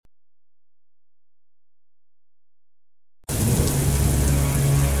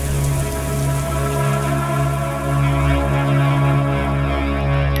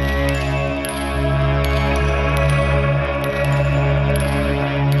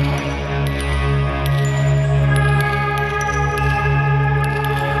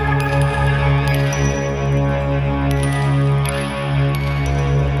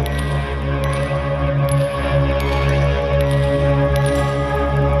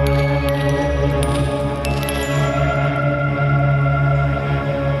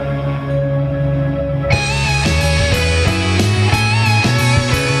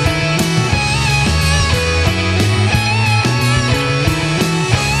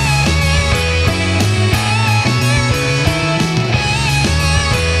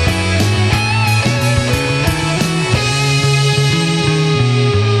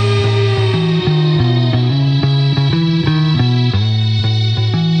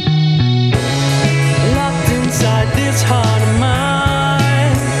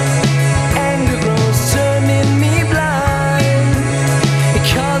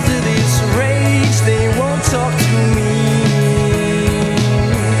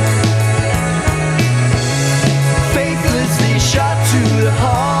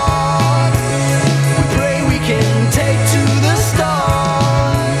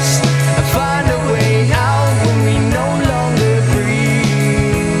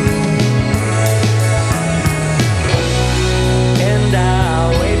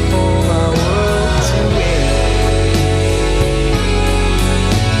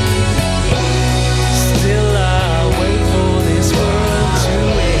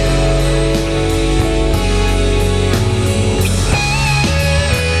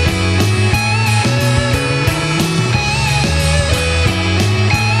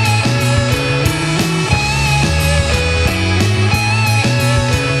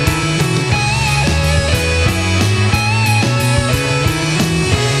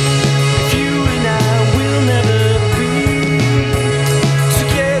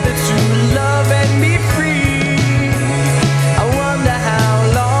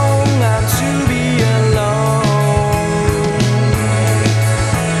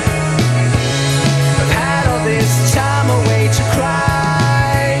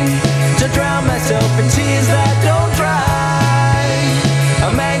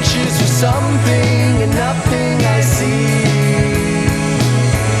wishes for something and nothing I see.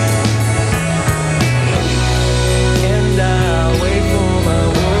 And I wait for my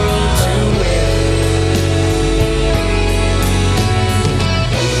world to end.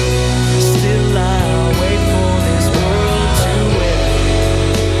 Still I wait for this world to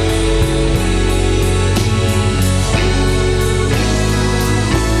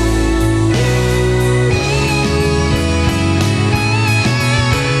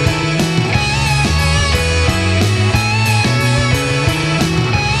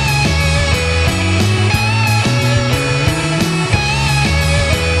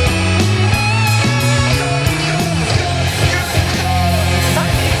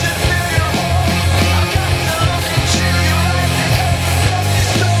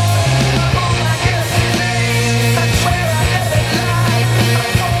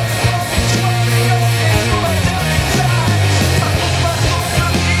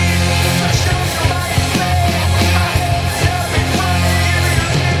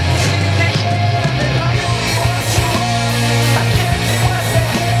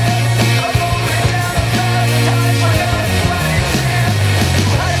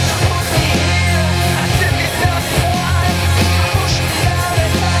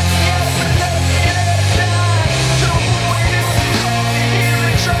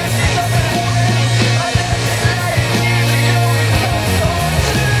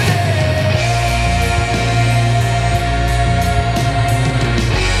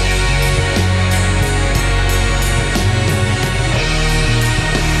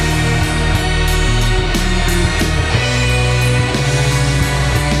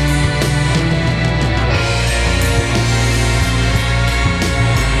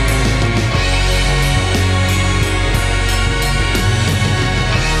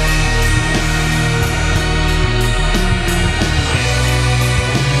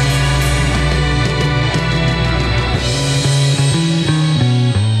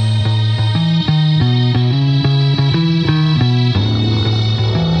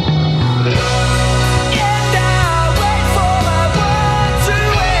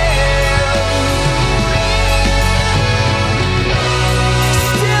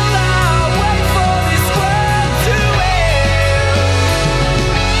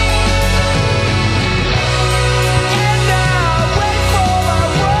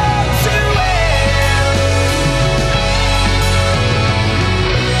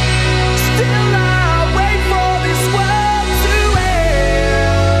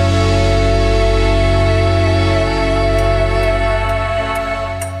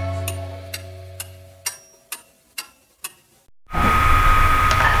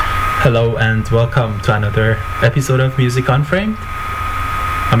Hello and welcome to another episode of Music Unframed.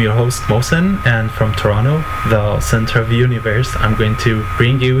 I'm your host Mohsen, and from Toronto, the center of the universe, I'm going to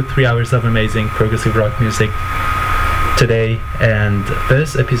bring you 3 hours of amazing progressive rock music today. And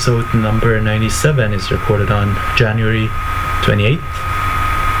this episode number 97 is recorded on January 28th,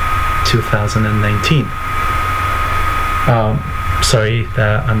 2019. Sorry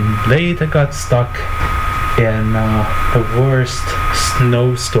that I'm late. I got stuck in the worst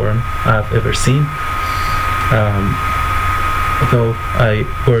snowstorm I've ever seen. Although I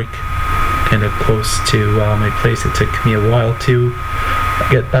work kind of close to my place, it took me a while to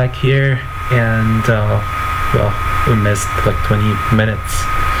get back here, and well, we missed like 20 minutes.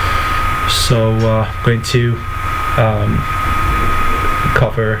 So I'm going to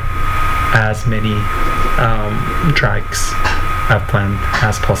cover as many tracks I've planned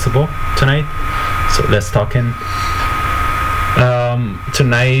as possible tonight. So let's talk in.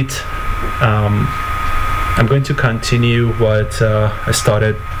 Tonight I'm going to continue what I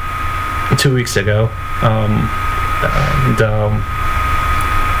started 2 weeks ago, and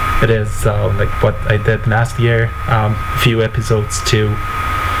it is like what I did last year, a few episodes to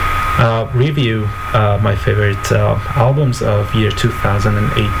review my favorite albums of year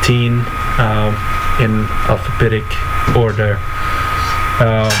 2018 in alphabetic order.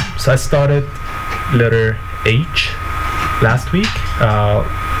 So I started letter H last week.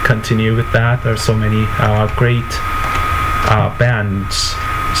 Continue with that. There are so many great bands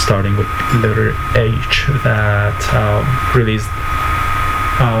starting with letter H that released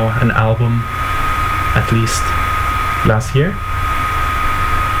an album at least last year.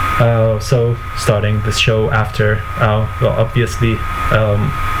 So starting this show after, well, obviously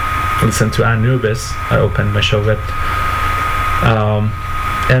listen to Anubis. I opened my show with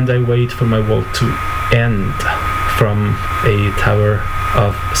And I Wait for My World to End from A Tower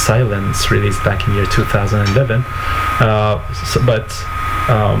of Silence, released back in year 2011. But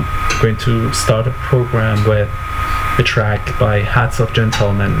going to start a program with a track by Hats of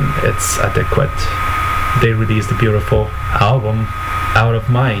Gentlemen. It's adequate. They released a beautiful album, Out of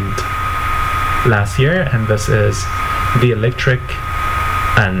Mind, last year, and this is The Electric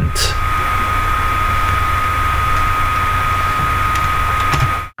Ant.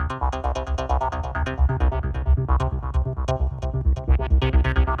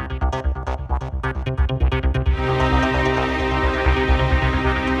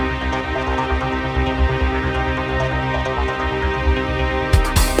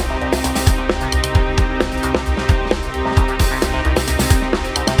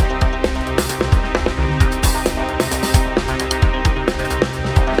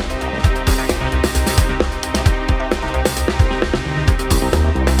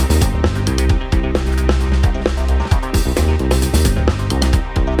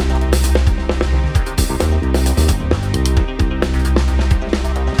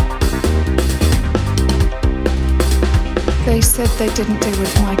 They didn't do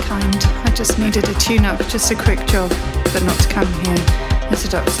with my kind. I just needed a tune-up, just a quick job, but not to come here, as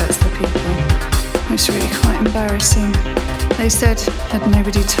it upsets the people. It's really quite embarrassing. They said, had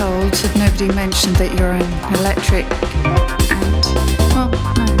nobody told, had nobody mentioned that you're an electric ant. Well,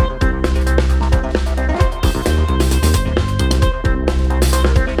 no.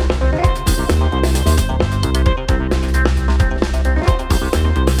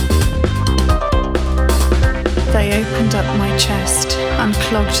 They opened up my chest,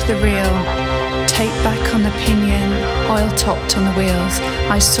 unclogged the reel, tape back on the pinion, oil topped on the wheels.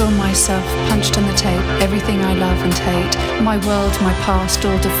 I saw myself punched on the tape, everything I love and hate, my world, my past,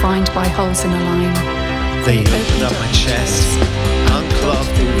 all defined by holes in a line. They opened up my chest,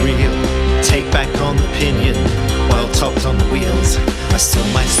 unclogged the reel, tape back on the pinion, oil topped on the wheels. I saw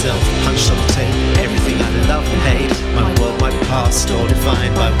myself punched on the tape, everything I love and hate, my world, my past, all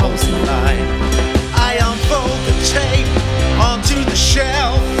defined by holes in a line. I unfold the tape onto the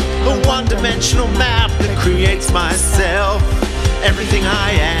shelf, a one-dimensional map that creates myself, everything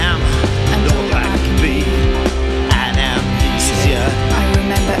I am and all I can be. An amnesia. I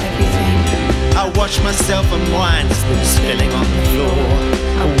remember everything. I watch myself unwind, spoon spilling on the floor,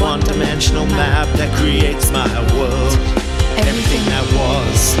 a one-dimensional map that creates my world, everything that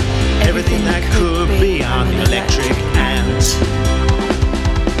was, everything that could be. I'm the electric ant.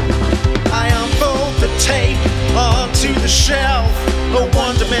 I unfold the tape onto the shelf, a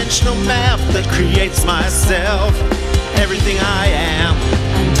one-dimensional map that creates myself, everything I am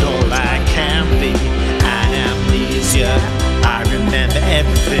and all I can be. An amnesia, I remember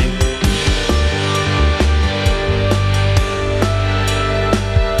everything.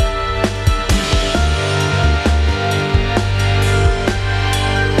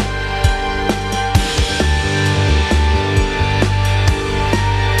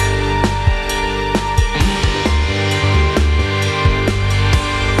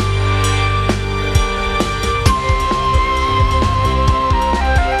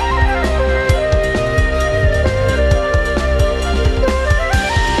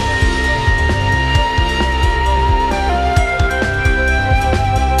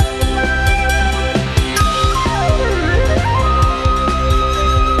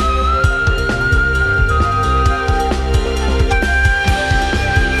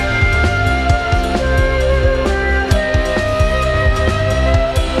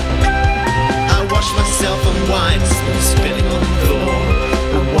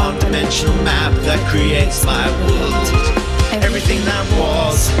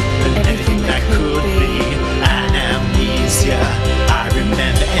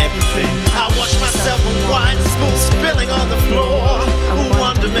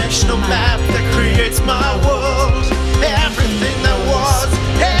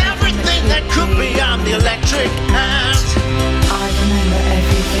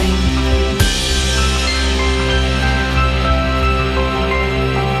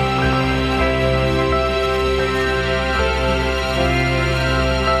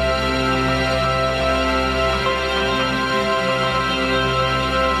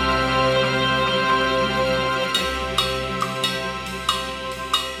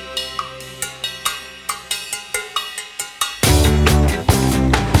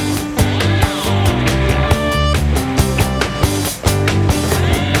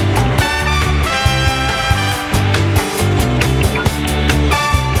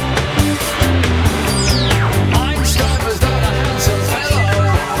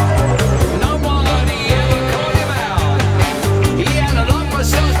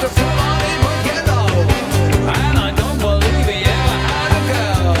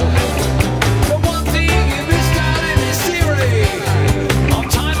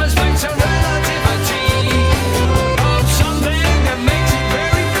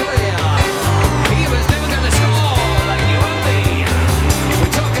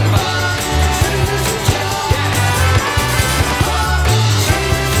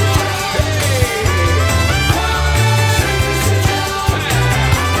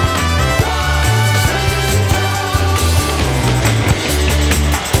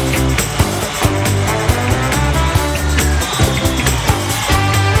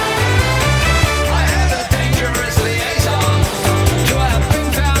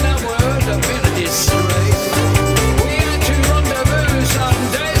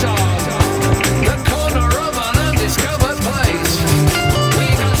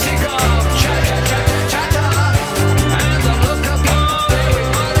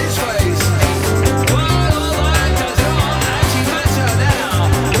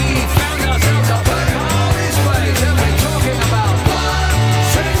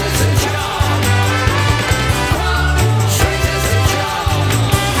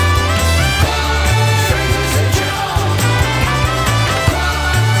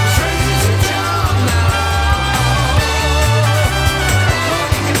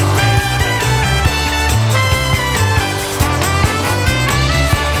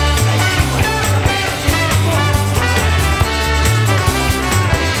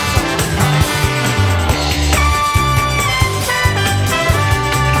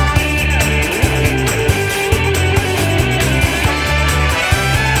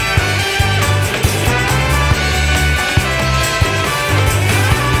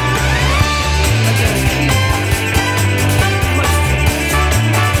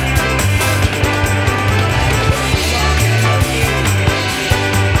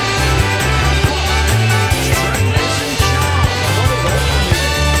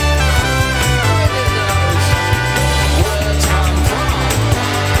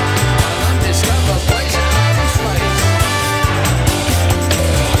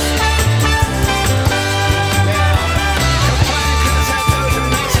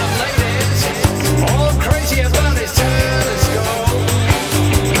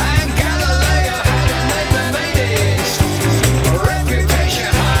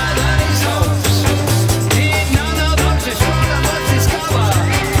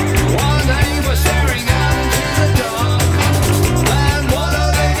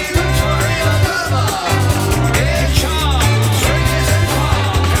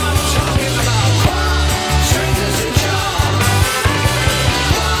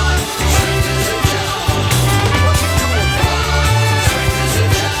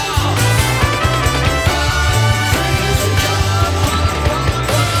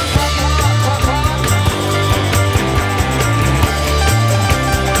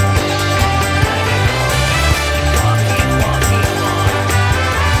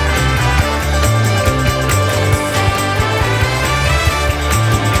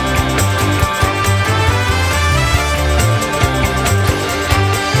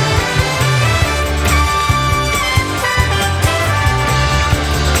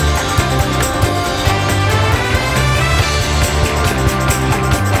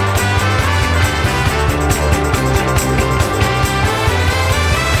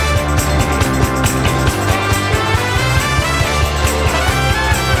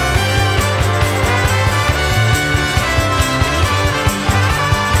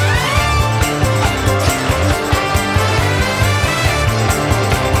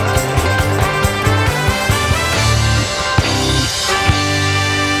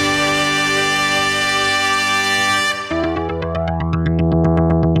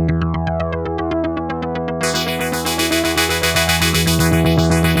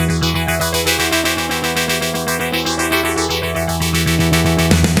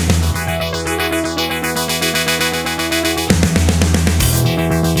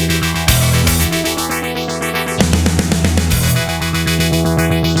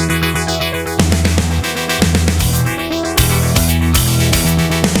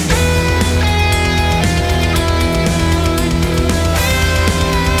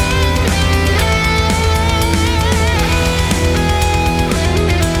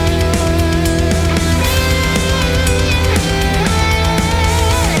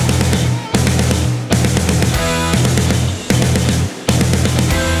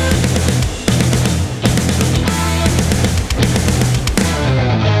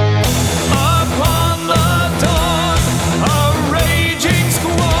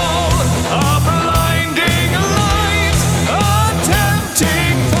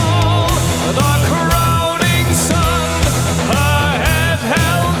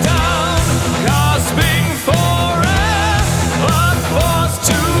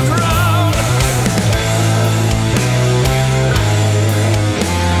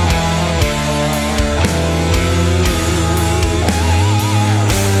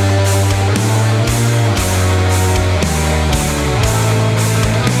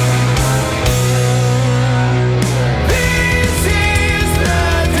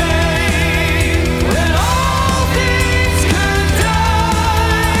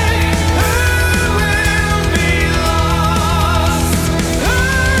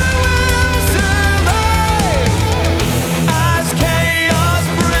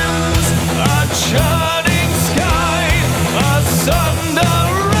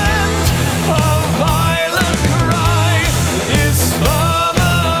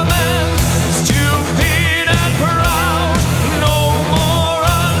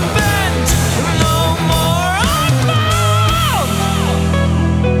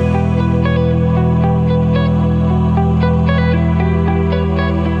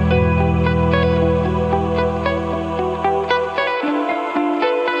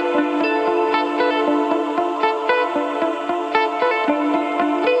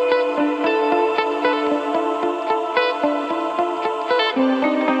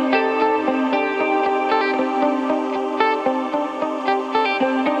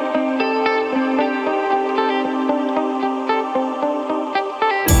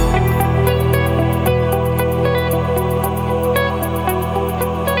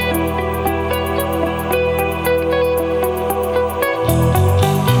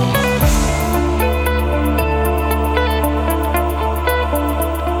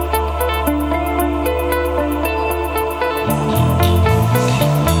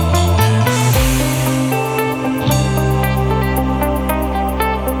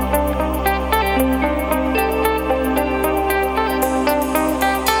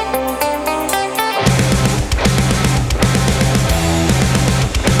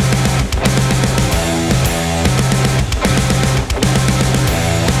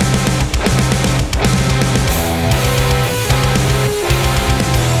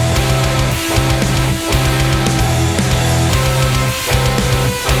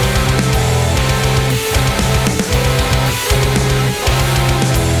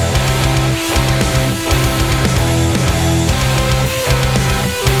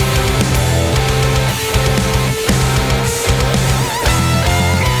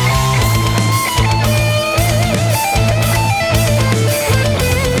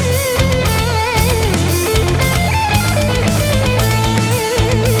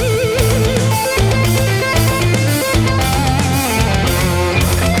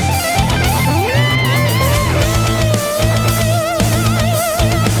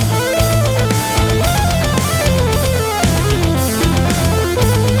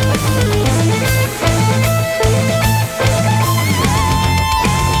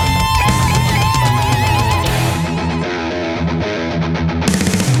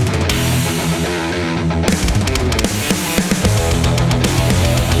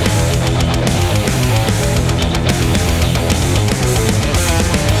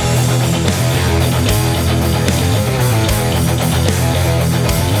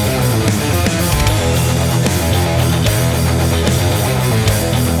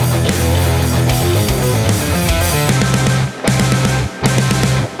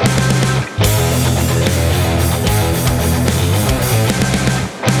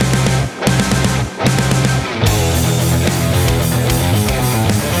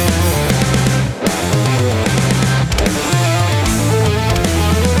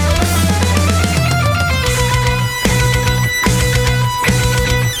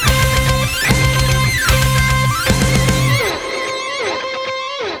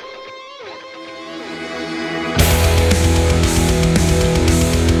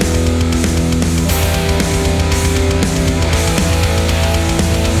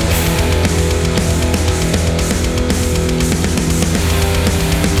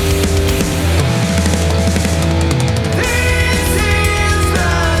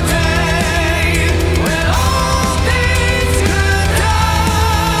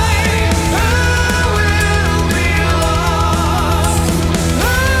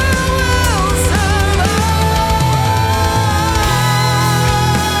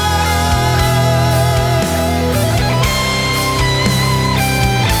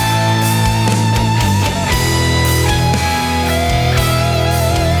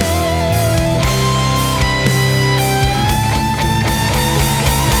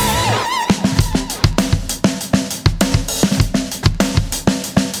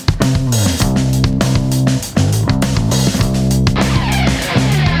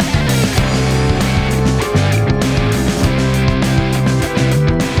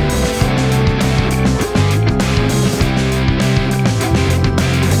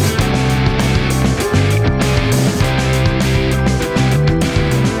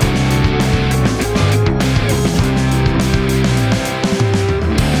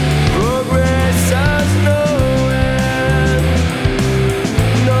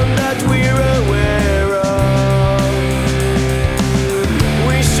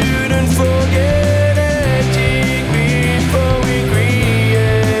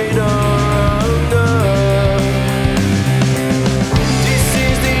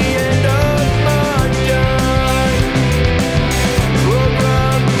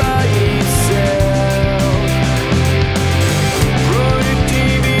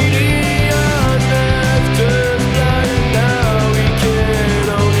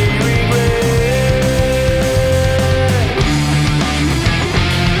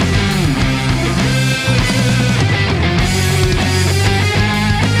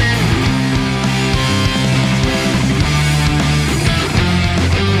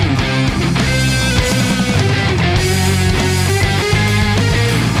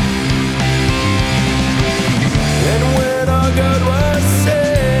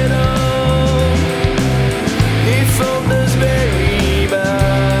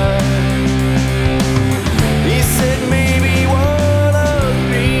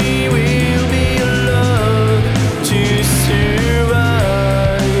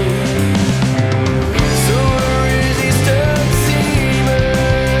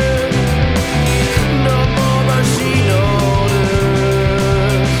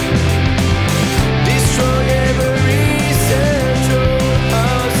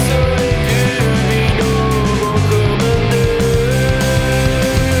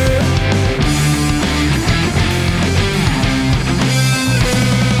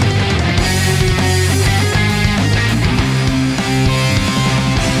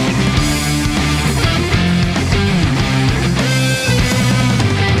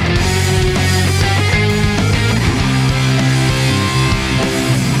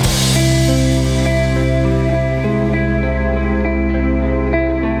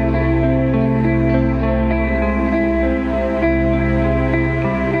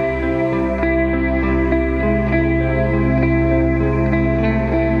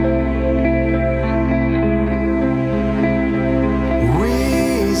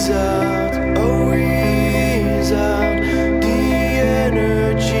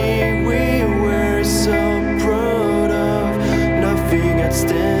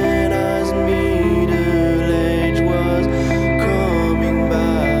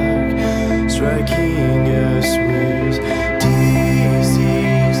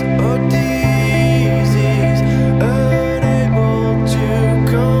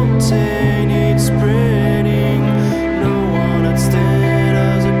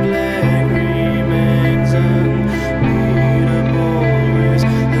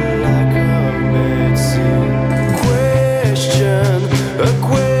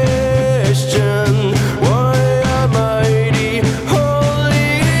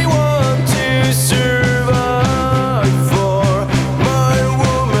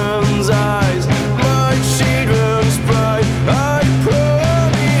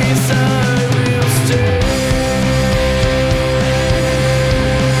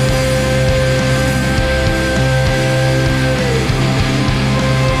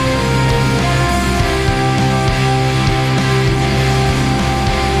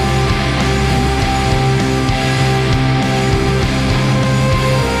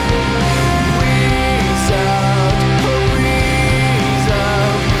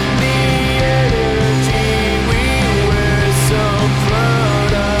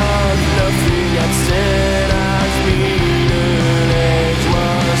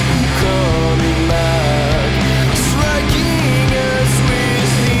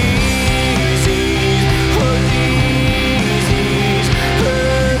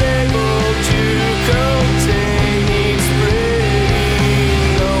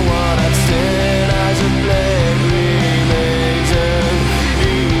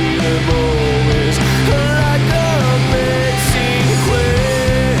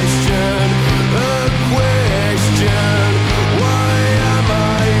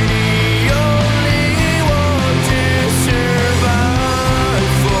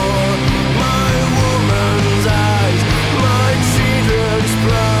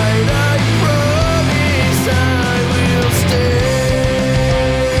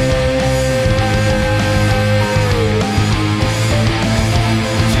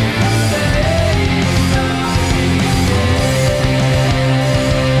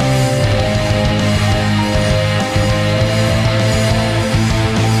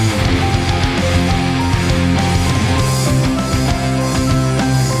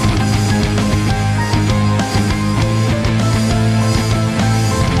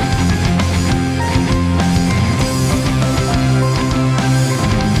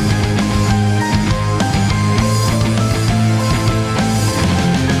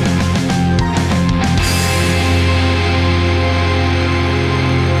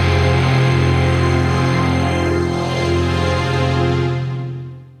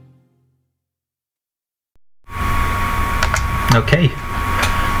 Okay.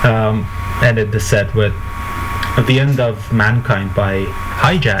 Ended the set with The End of Mankind by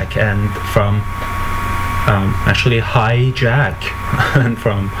Hijack, and from actually Hijack and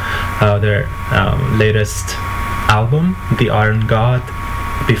from their latest album, The Iron God.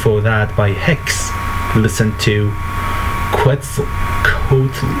 Before that, by Hex, listen to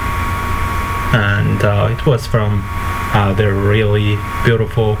Quetzalcoatl, and it was from their really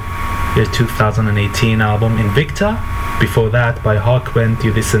beautiful year 2018 album Invicta. Before that, by Hawkwind,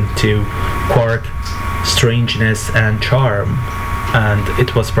 you listened to Quark, Strangeness and Charm, and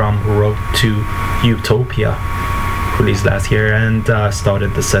it was from Road to Utopia, released last year, and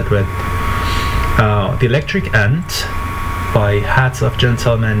started the set with The Electric Ant by Hats of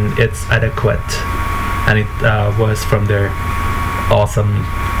Gentlemen, It's Adequate, and it was from their awesome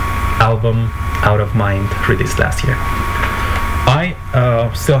album Out of Mind, released last year. I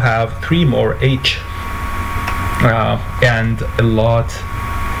still have 3 more each, and a lot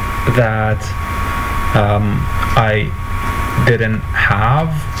that I didn't have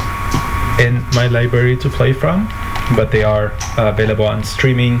in my library to play from, but they are available on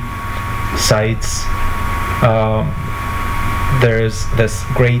streaming sites. There's this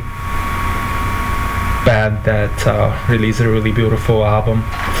great band that released a really beautiful album,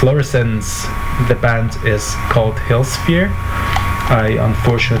 Fluorescence. The band is called Hillsphere. I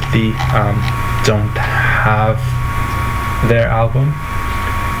unfortunately don't have their album,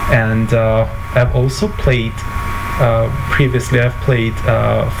 and I've also played previously I've played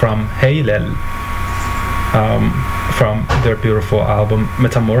from Halel, from their beautiful album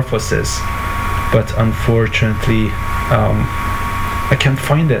Metamorphosis, but unfortunately I can't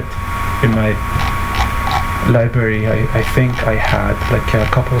find it in my library. I think I had like a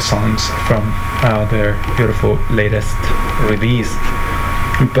couple songs from their beautiful latest release,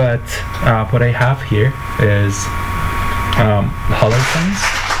 but what I have here is Holosons,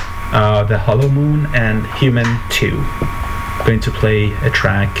 The Hollow Moon, and Human 2. I'm going to play a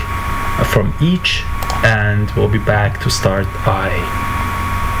track from each, and we'll be back to start I.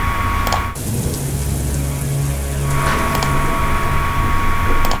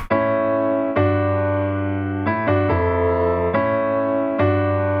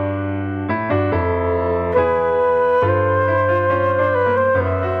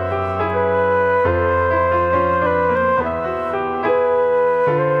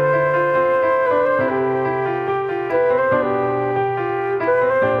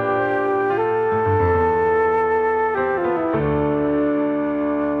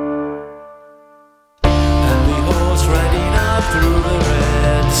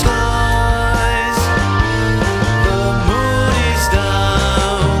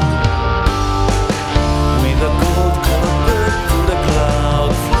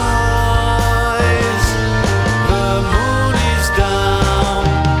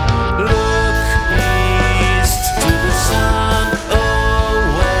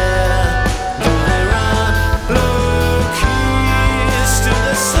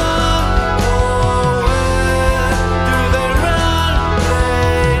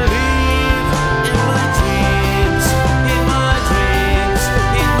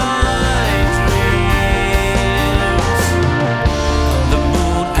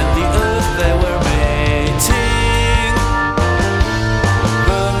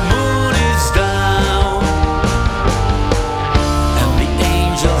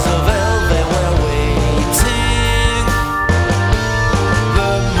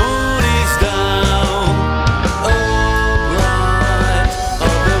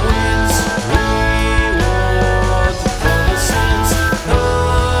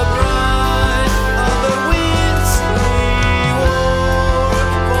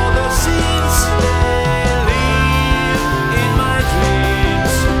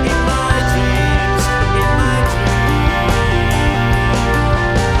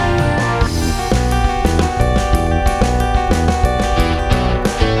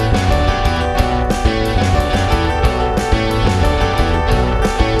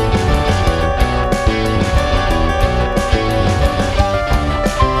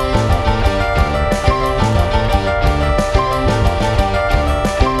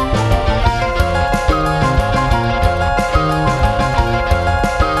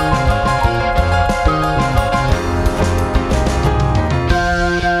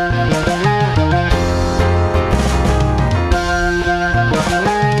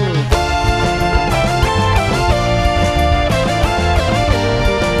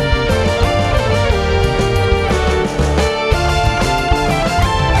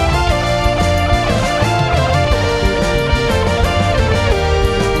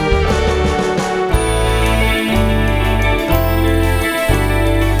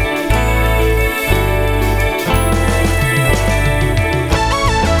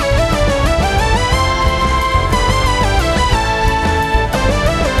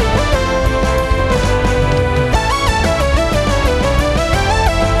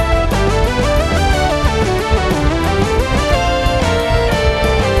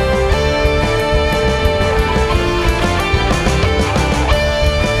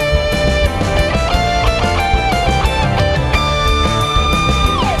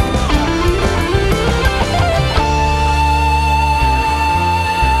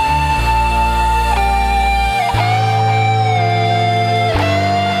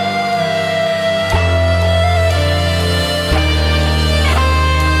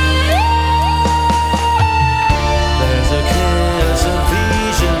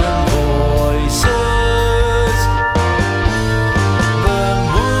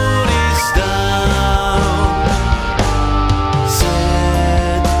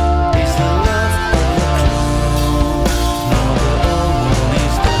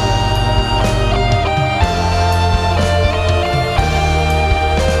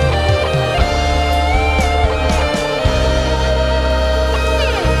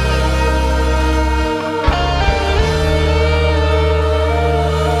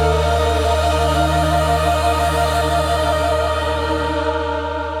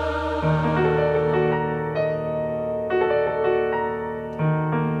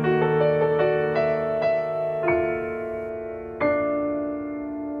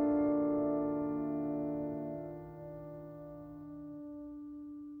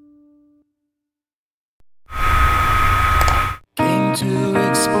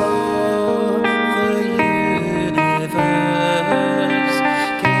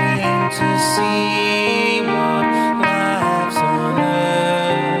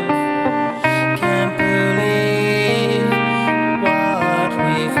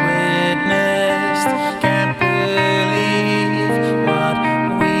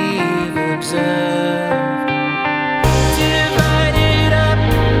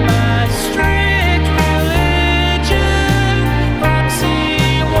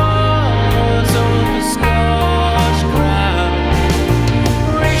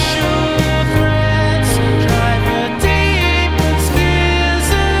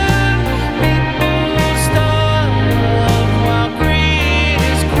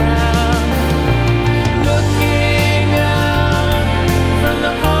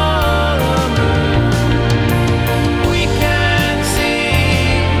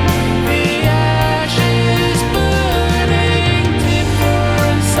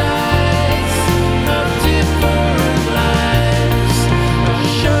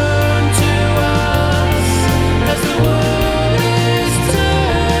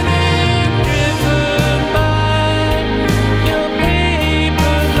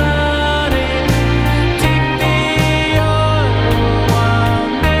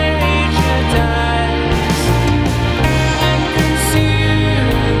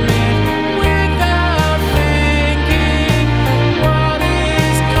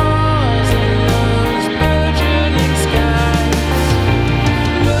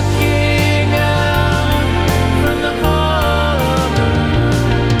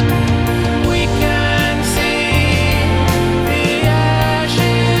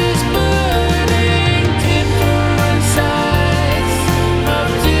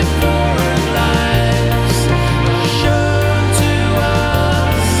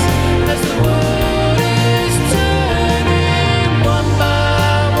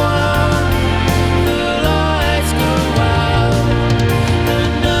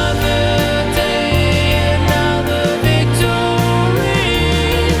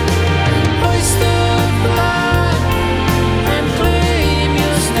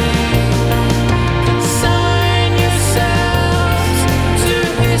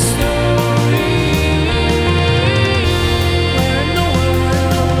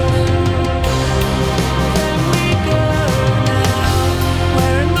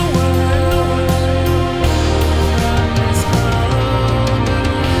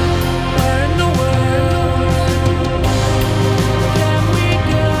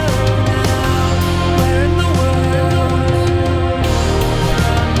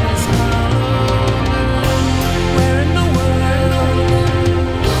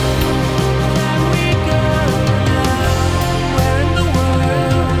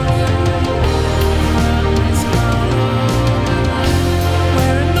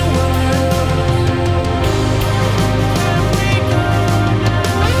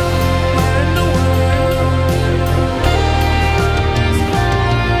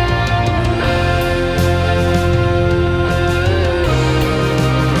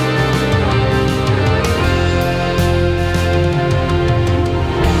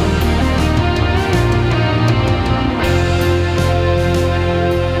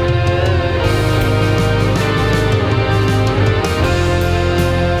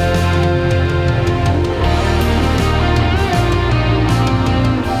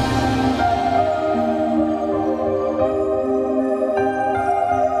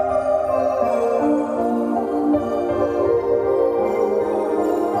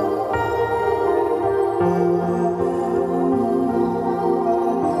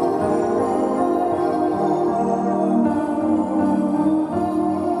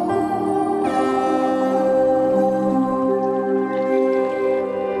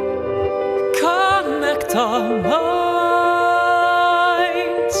 Connect our minds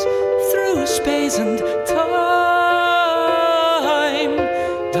through space and time.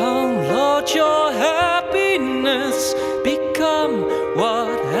 Download your happiness, become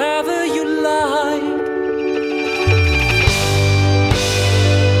whatever you like.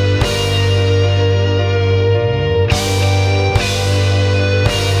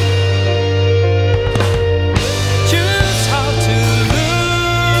 Choose how to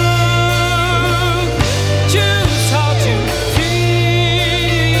look, choose how to feel.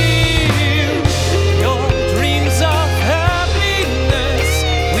 Your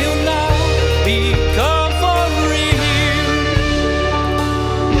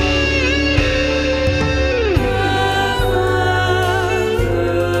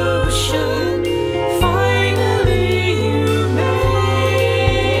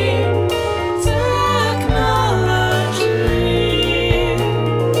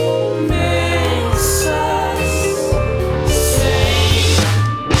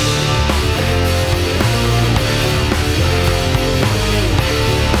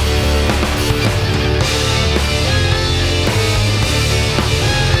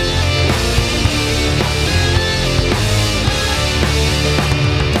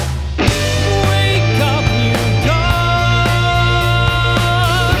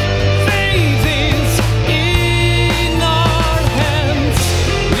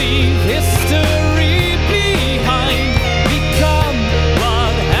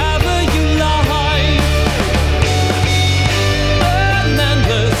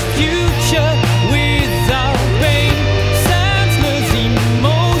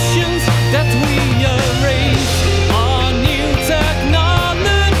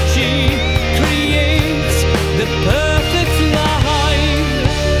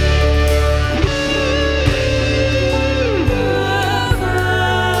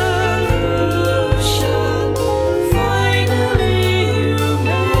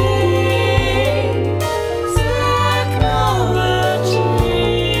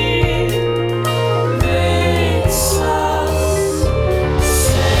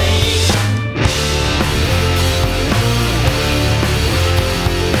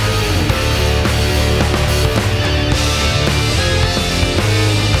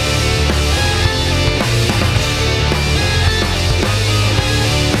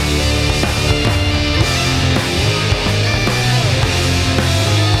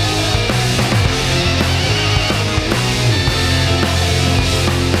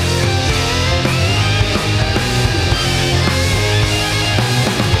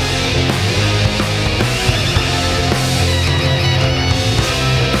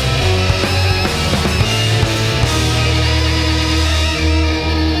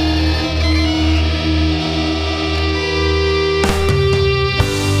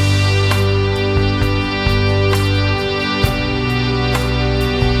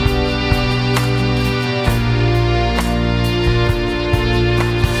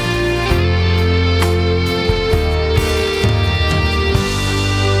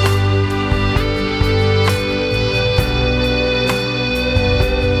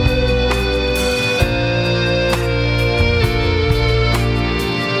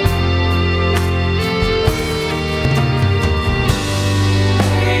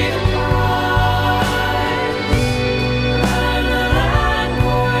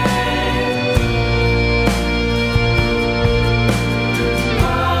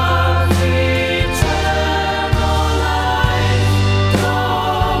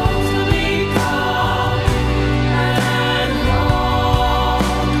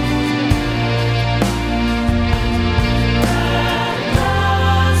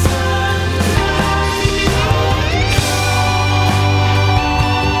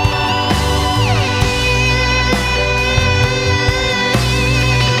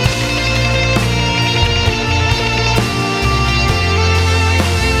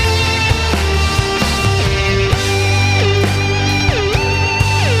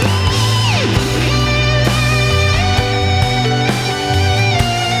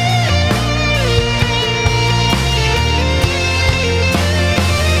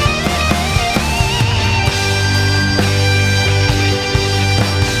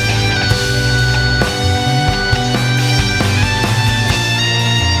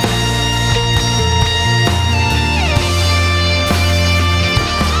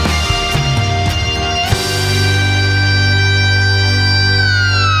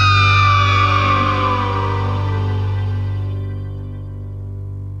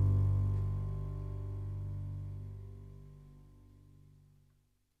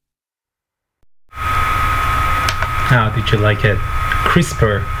did you like it?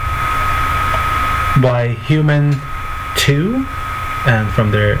 CRISPR by Human 2, and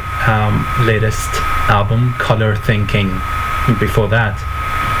from their latest album Color Thinking. Before that,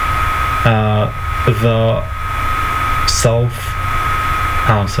 the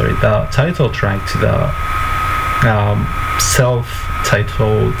title track to the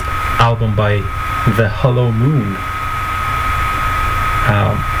self-titled album by The Hollow Moon,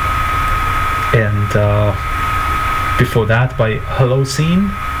 and before that by Holocene,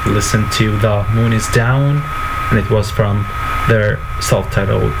 listen to The Moon Is Down, and it was from their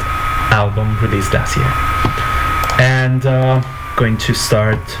self-titled album released last year. And going to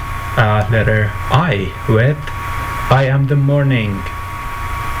start letter I with I Am the Morning.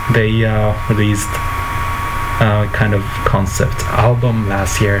 They released a kind of concept album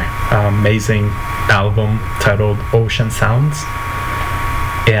last year, amazing album titled Ocean Sounds,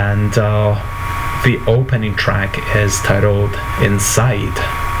 and the opening track is titled Inside.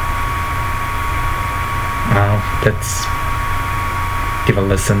 Let's give a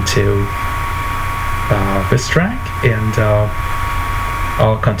listen to this track, and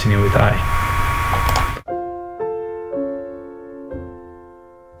I'll continue with I.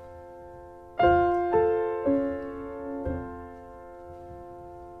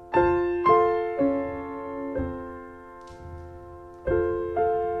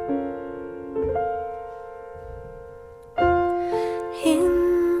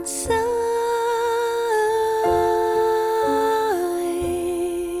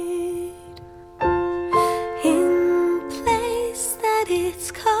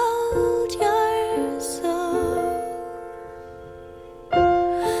 It's cold.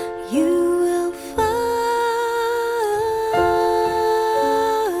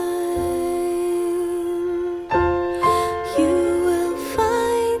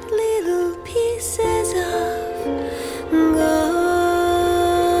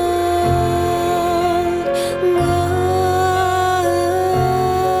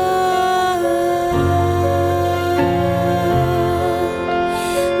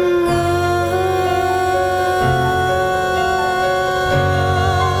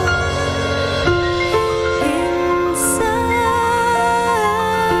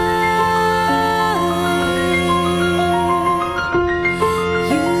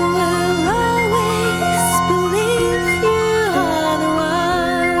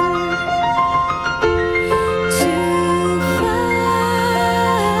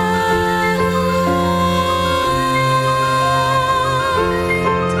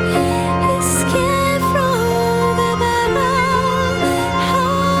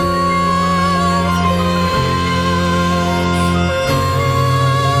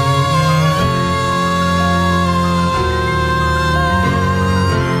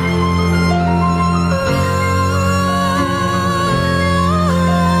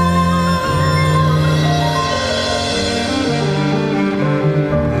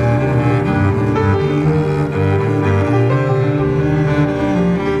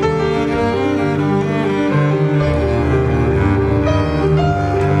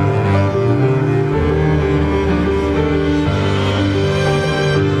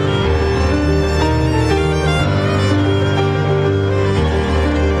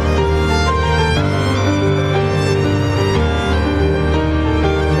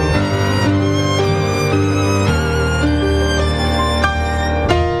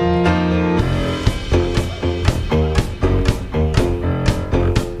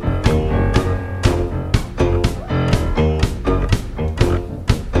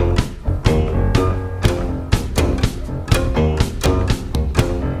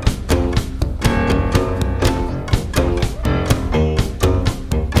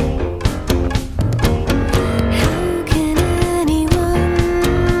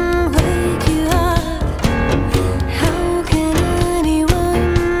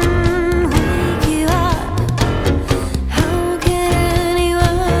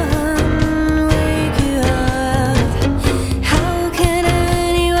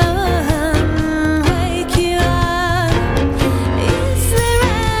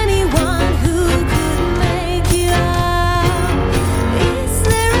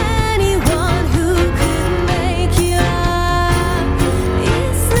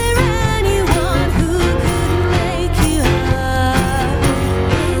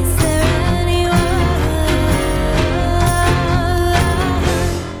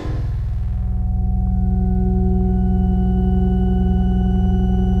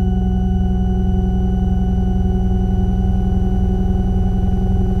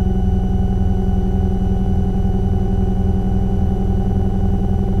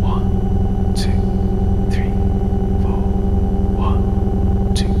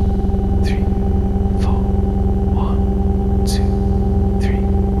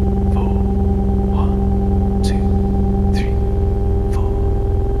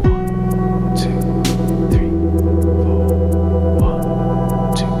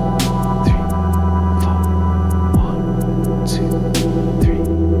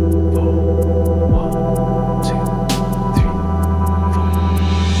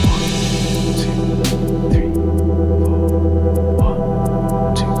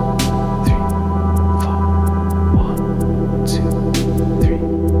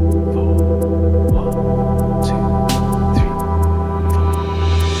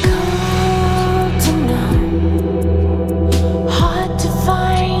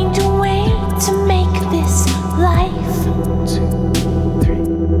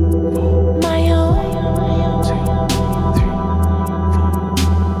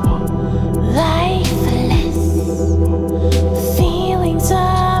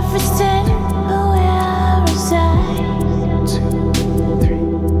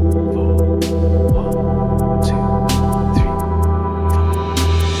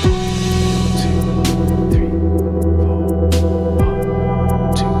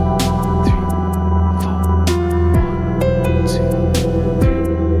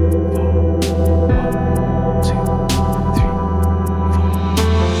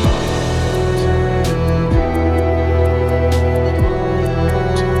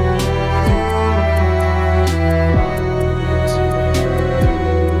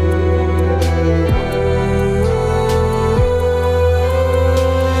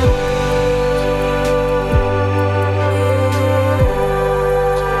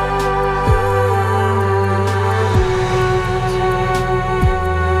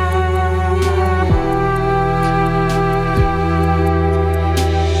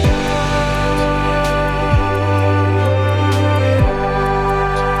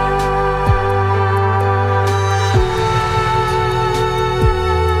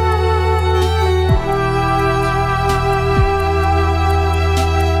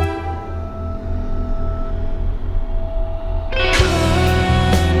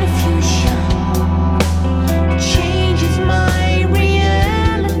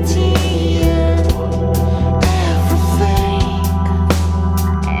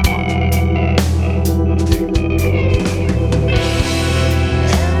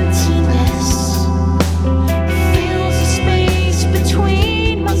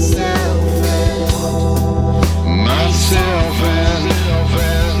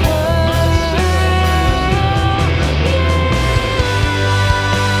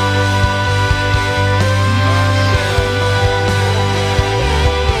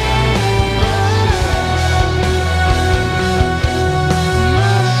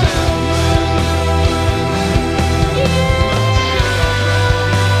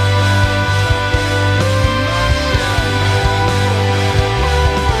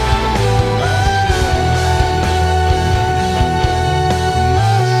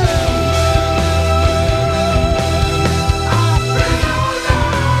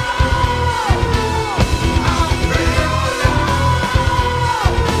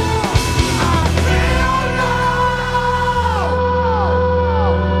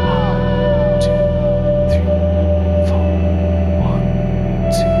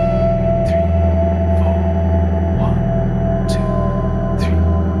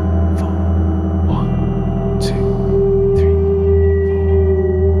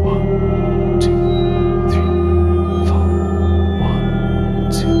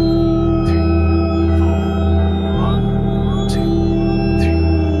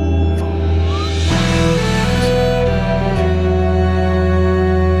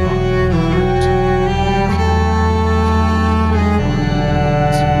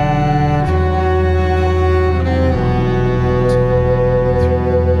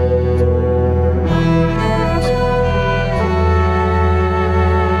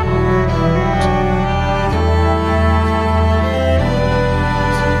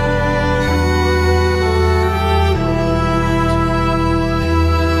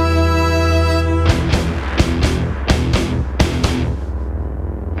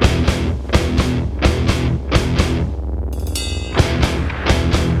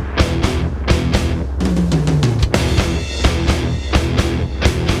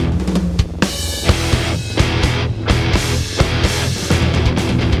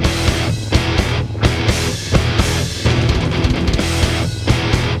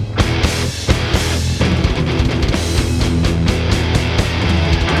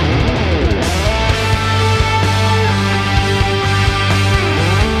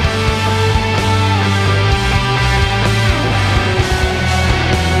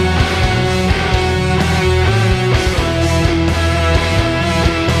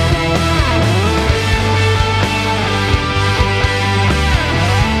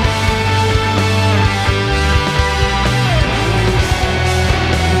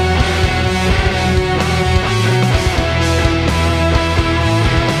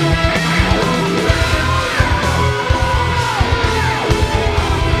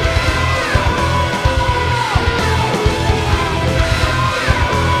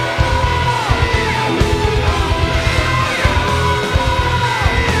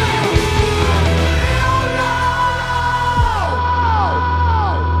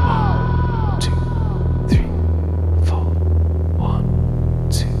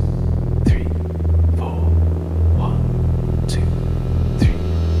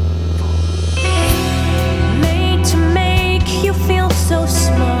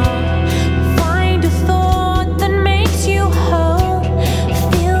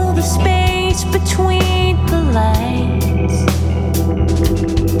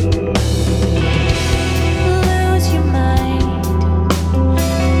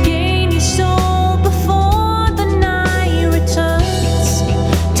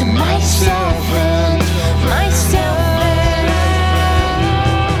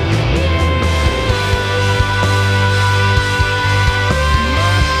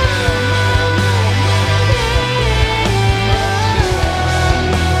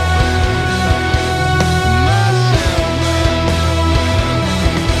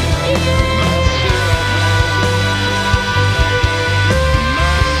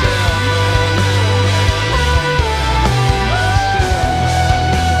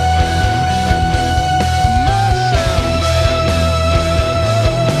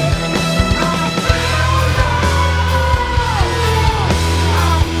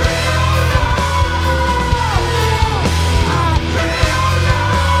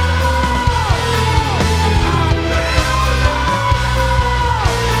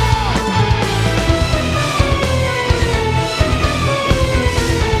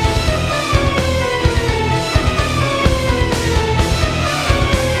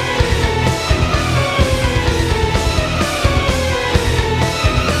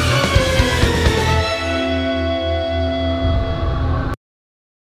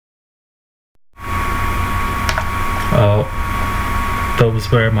 those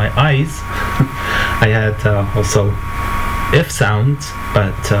were my eyes. I had also if sounds,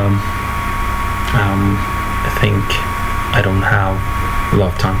 but I think I don't have a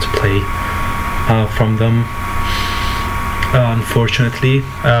lot of time to play from them. Unfortunately,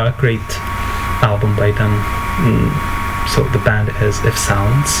 great album by them. So the band is If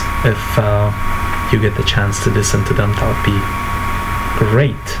Sounds. If you get the chance to listen to them, that would be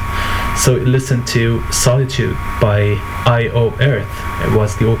great. So listen to Solitude by I.O. Earth. It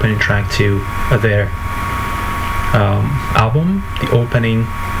was the opening track to their album, the opening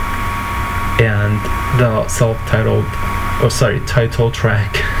and the title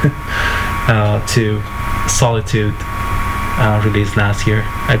track to Solitude, released last year.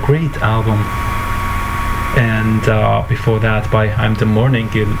 A great album. And before that, by I'm the Morning,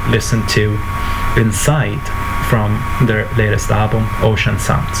 you listen to Inside from their latest album, Ocean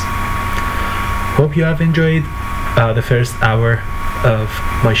Sounds. Hope you have enjoyed the first hour of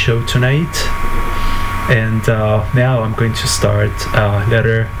my show tonight. And now I'm going to start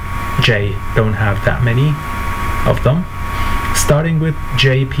letter J. Don't have that many of them. Starting with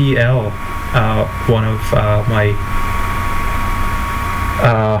JPL, one of my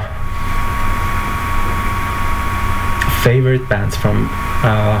favorite bands from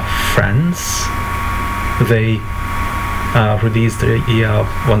France. They released a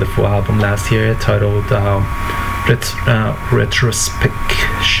wonderful album last year titled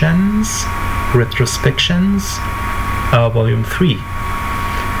Retrospections, Volume 3.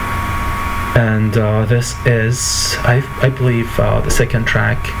 And this is, I believe, the second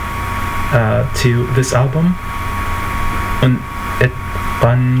track to this album. On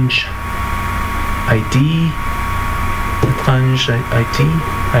Epange ID.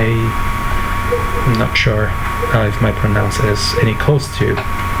 I'm not sure if my pronounce is any close to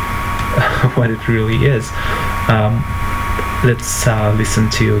what it really is. Let's listen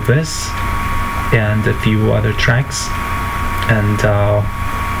to this and a few other tracks, and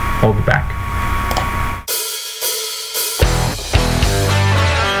I'll be back.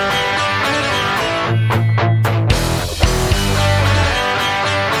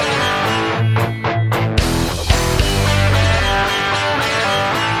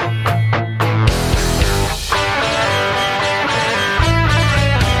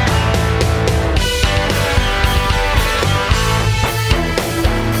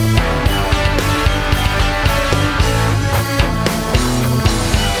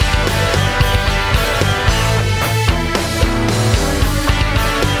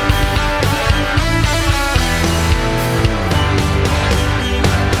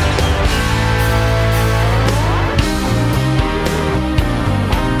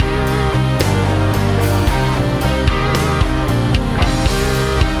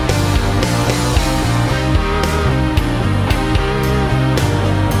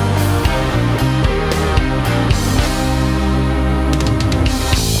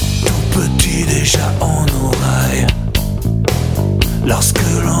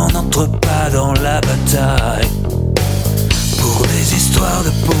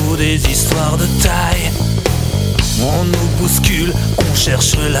 On nous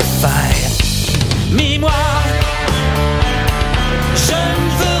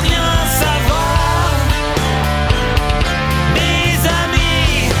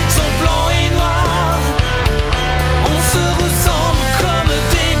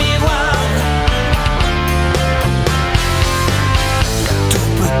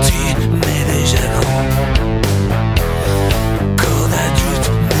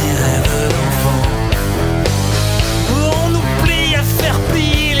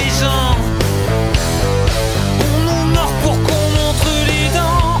mord pour qu'on montre les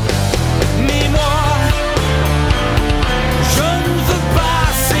dents.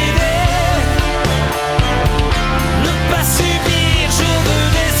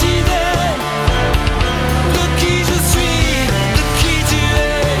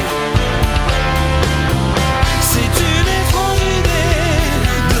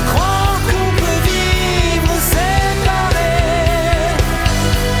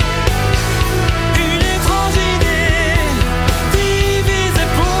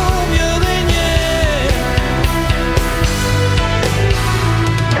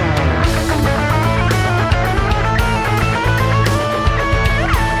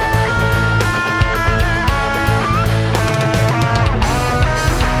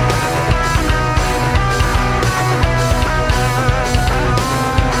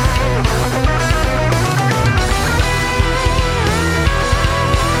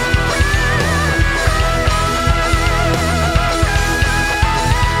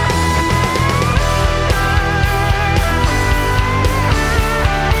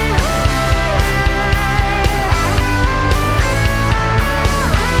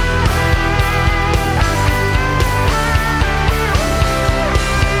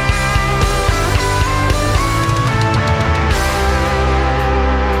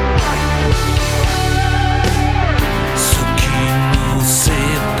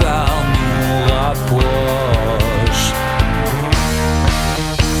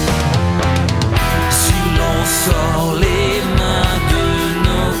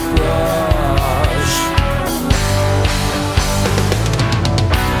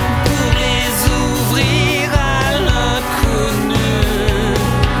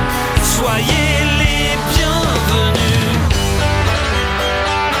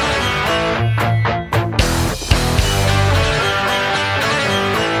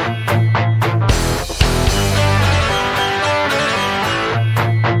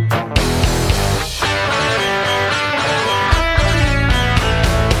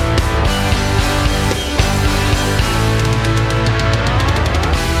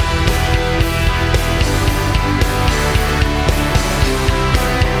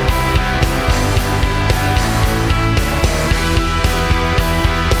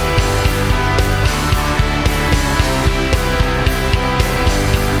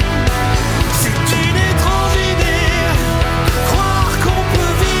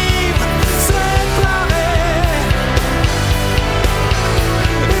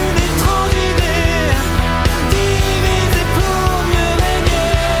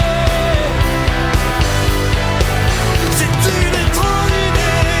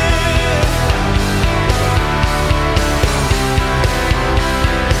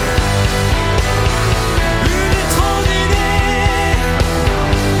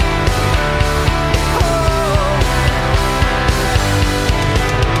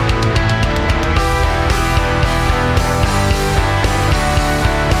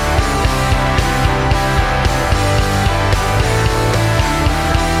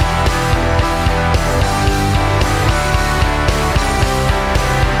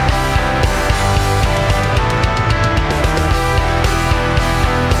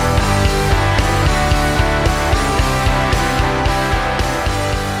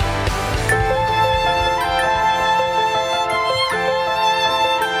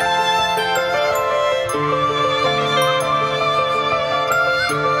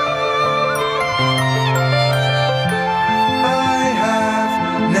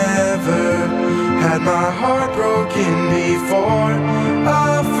 my heart broken before,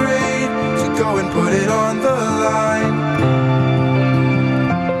 afraid to go and put it on the line.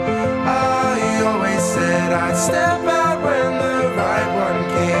 I always said I'd step out when the right one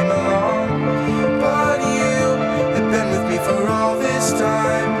came along, but you had been with me for all this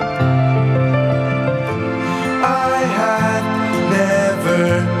time. I had never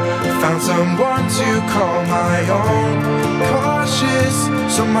found someone to call my own, cautious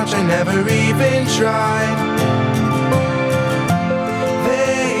so much I never even tried.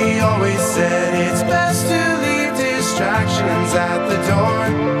 They always said it's best to leave distractions at the door.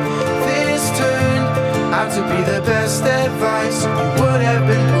 This turned out to be the best advice. You would have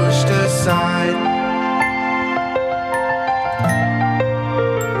been pushed aside.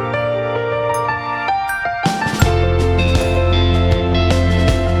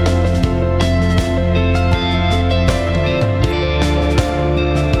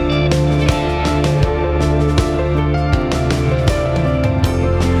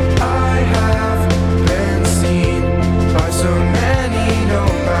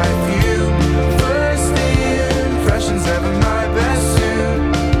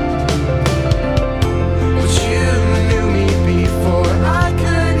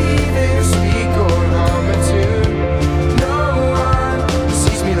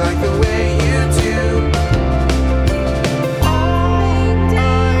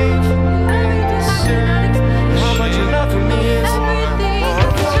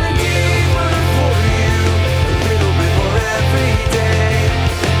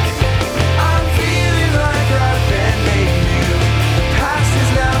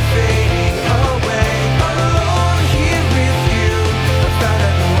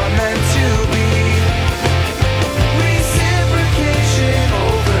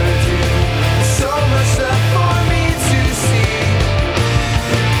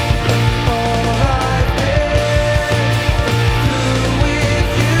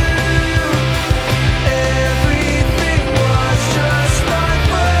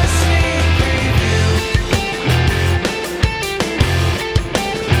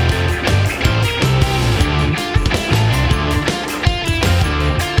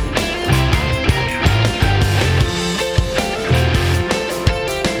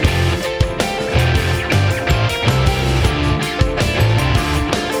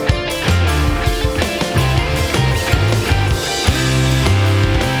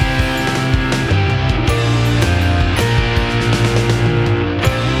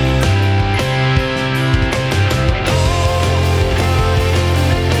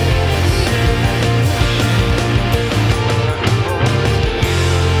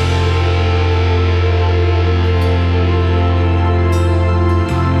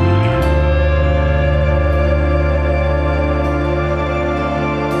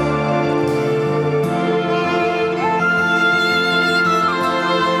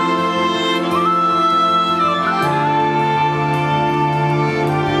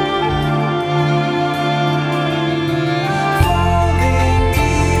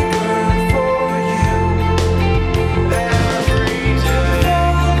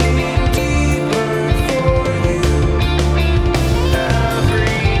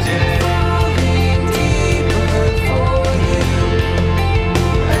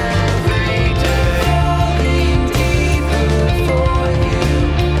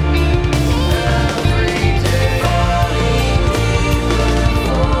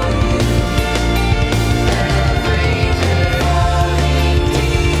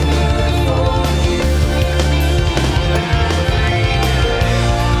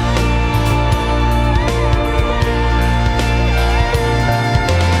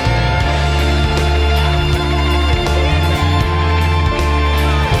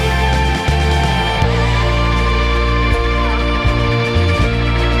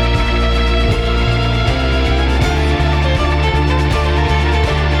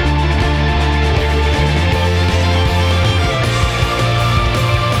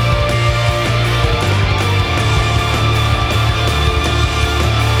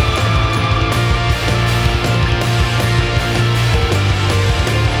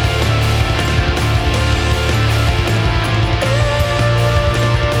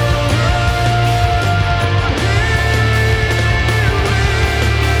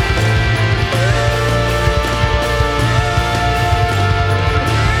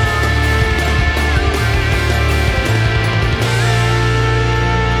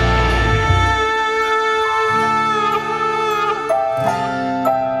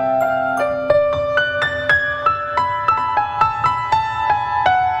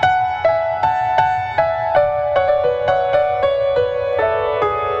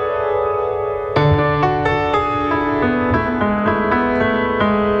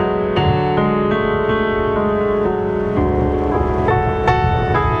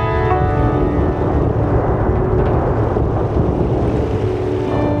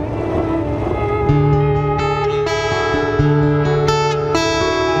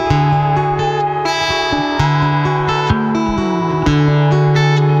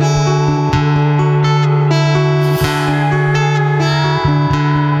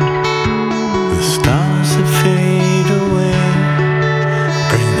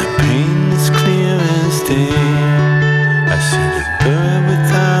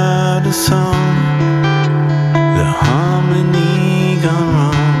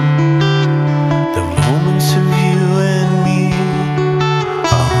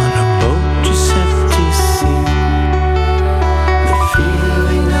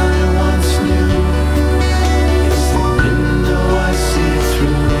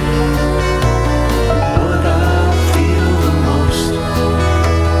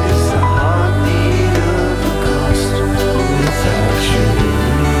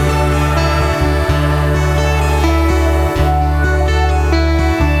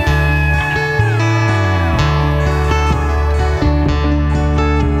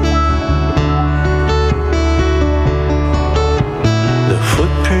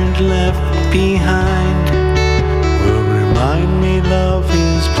 footprint left behind will remind me love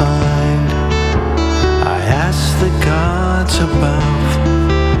is blind. I ask the gods above,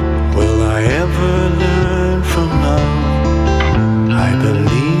 will I ever learn from love? I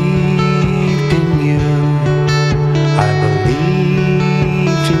believed in you, I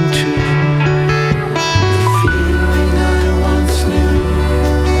believed in two. The feeling I once knew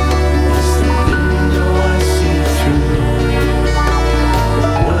is the window I see through.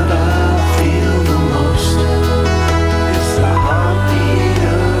 What I feel the most is the heartbeat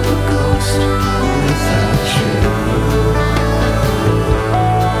of a ghost without you.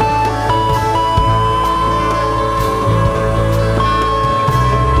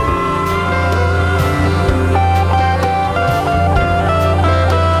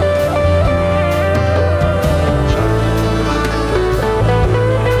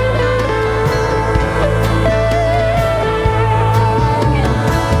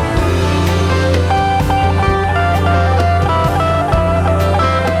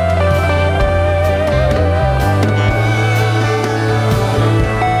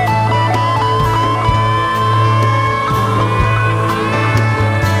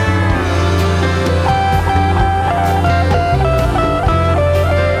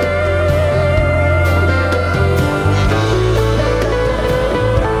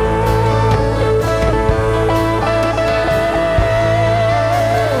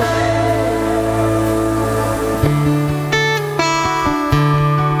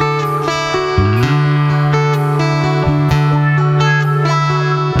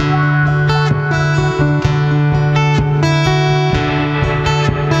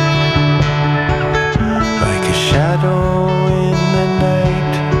 Like a shadow in the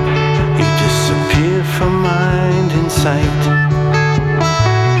night, you disappear from mind and sight.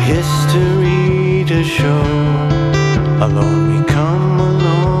 History to show, alone we come,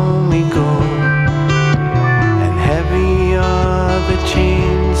 alone we go. And heavy are the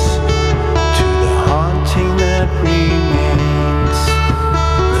chains to the haunting that remains.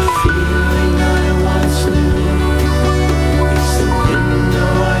 The feeling I once knew is the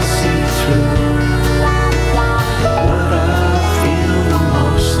window I see through. What I feel the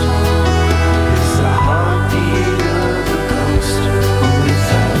most is the heartbeat of a ghost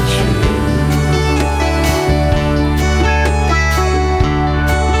without you.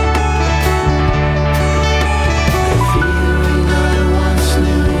 The feeling I once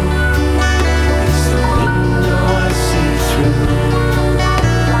knew is the window I see through.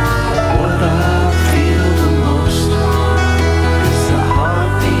 What I feel the most is the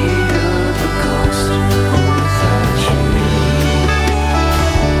heartbeat of a ghost without you.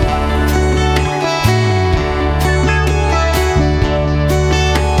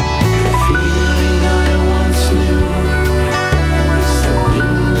 The feeling I once knew is the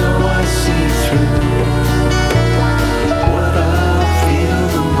window I see through. What I feel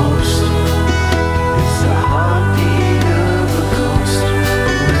the most is the heartbeat of a ghost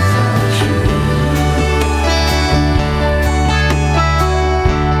without you.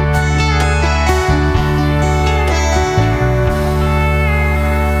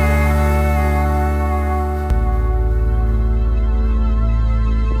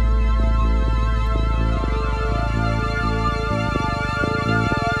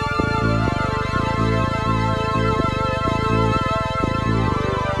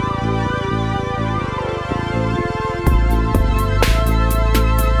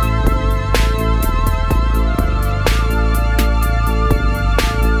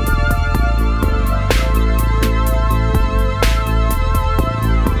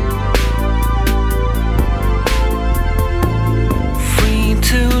 Free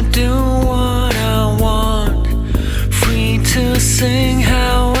to do what I want, free to sing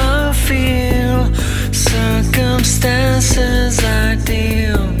how I feel, circumstances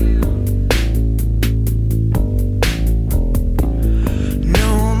ideal.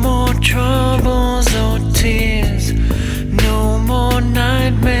 No more troubles or tears, no more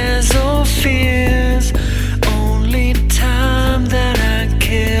nightmares or fears, only time that I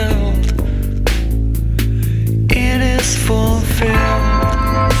killed. It is fulfilled.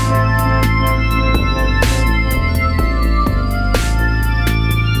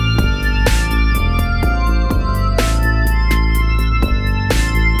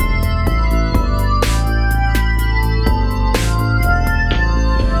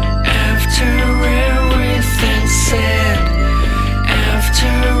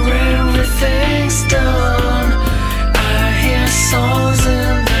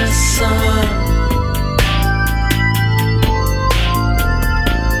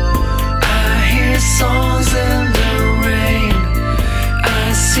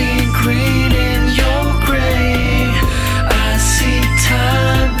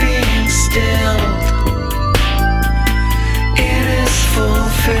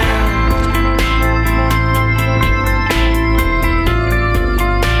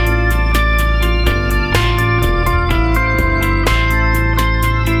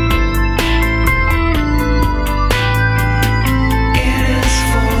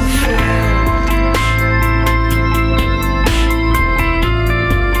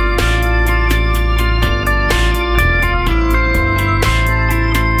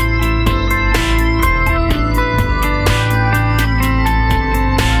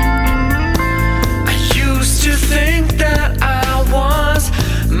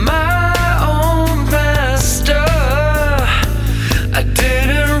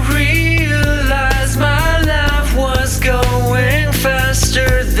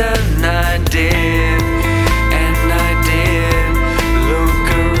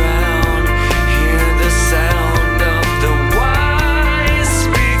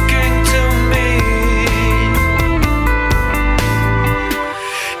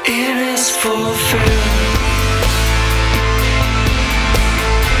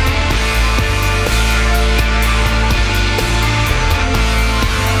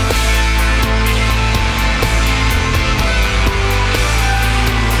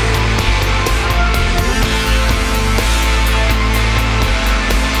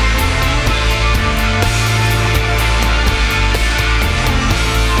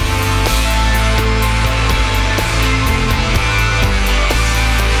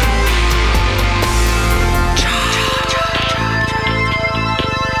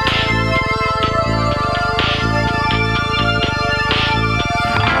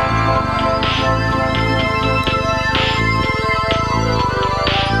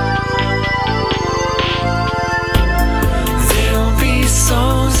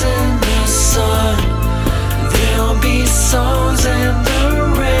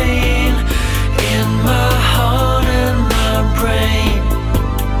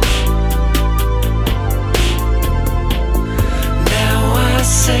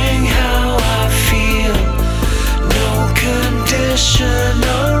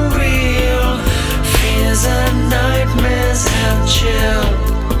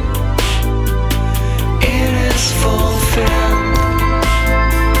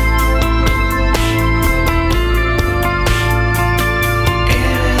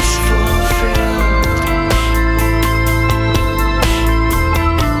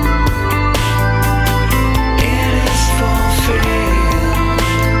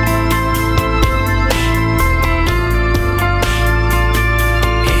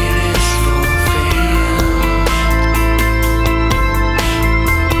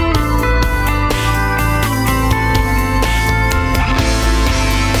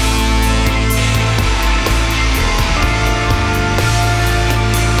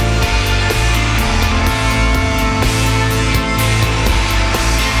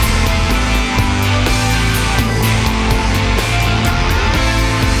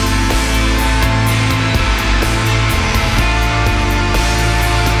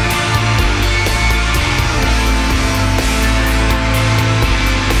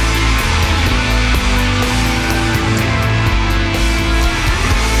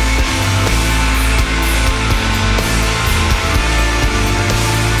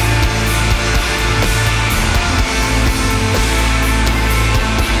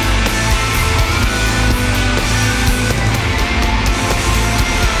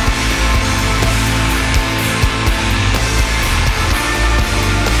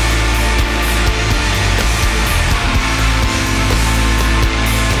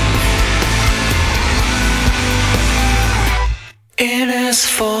 it is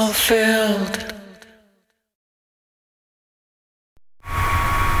fulfilled.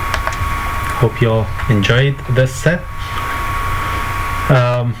 Hope you all enjoyed this set.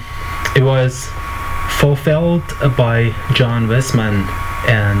 It was fulfilled by John Westman,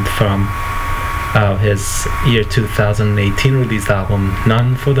 and from his year 2018 released album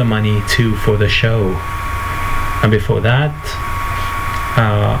None for the Money, Two for the Show. And before that,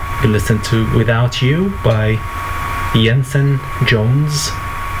 we listened to Without You by Jensen Jones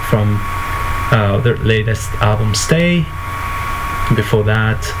from their latest album Stay. Before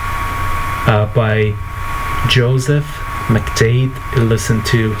that, by Joseph McDade, we listened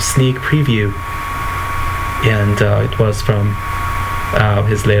to Sneak Preview, and it was from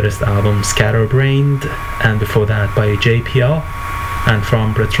his latest album Scatterbrained. And before that, by JPL, and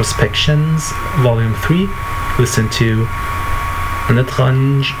from Retrospections Volume 3, listen to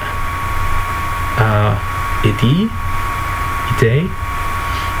Netrange Ide,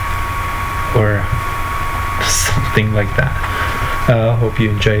 or something like that. Hope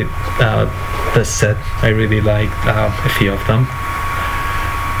you enjoyed this set. I really liked a few of them.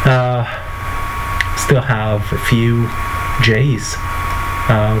 Still have a few J's.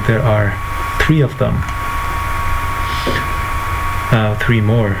 There are 3 of them. 3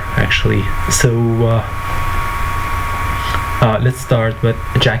 more actually. So let's start with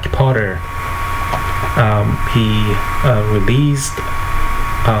Jackie Potter. He released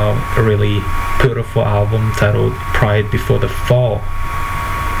a really beautiful album titled Pride Before the Fall,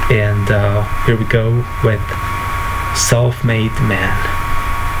 and here we go with Self-Made Man.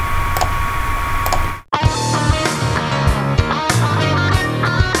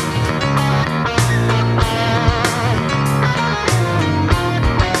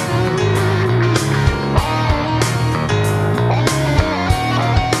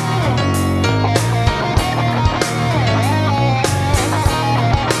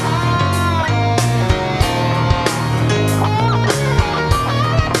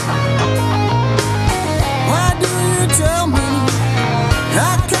 Why do you tell me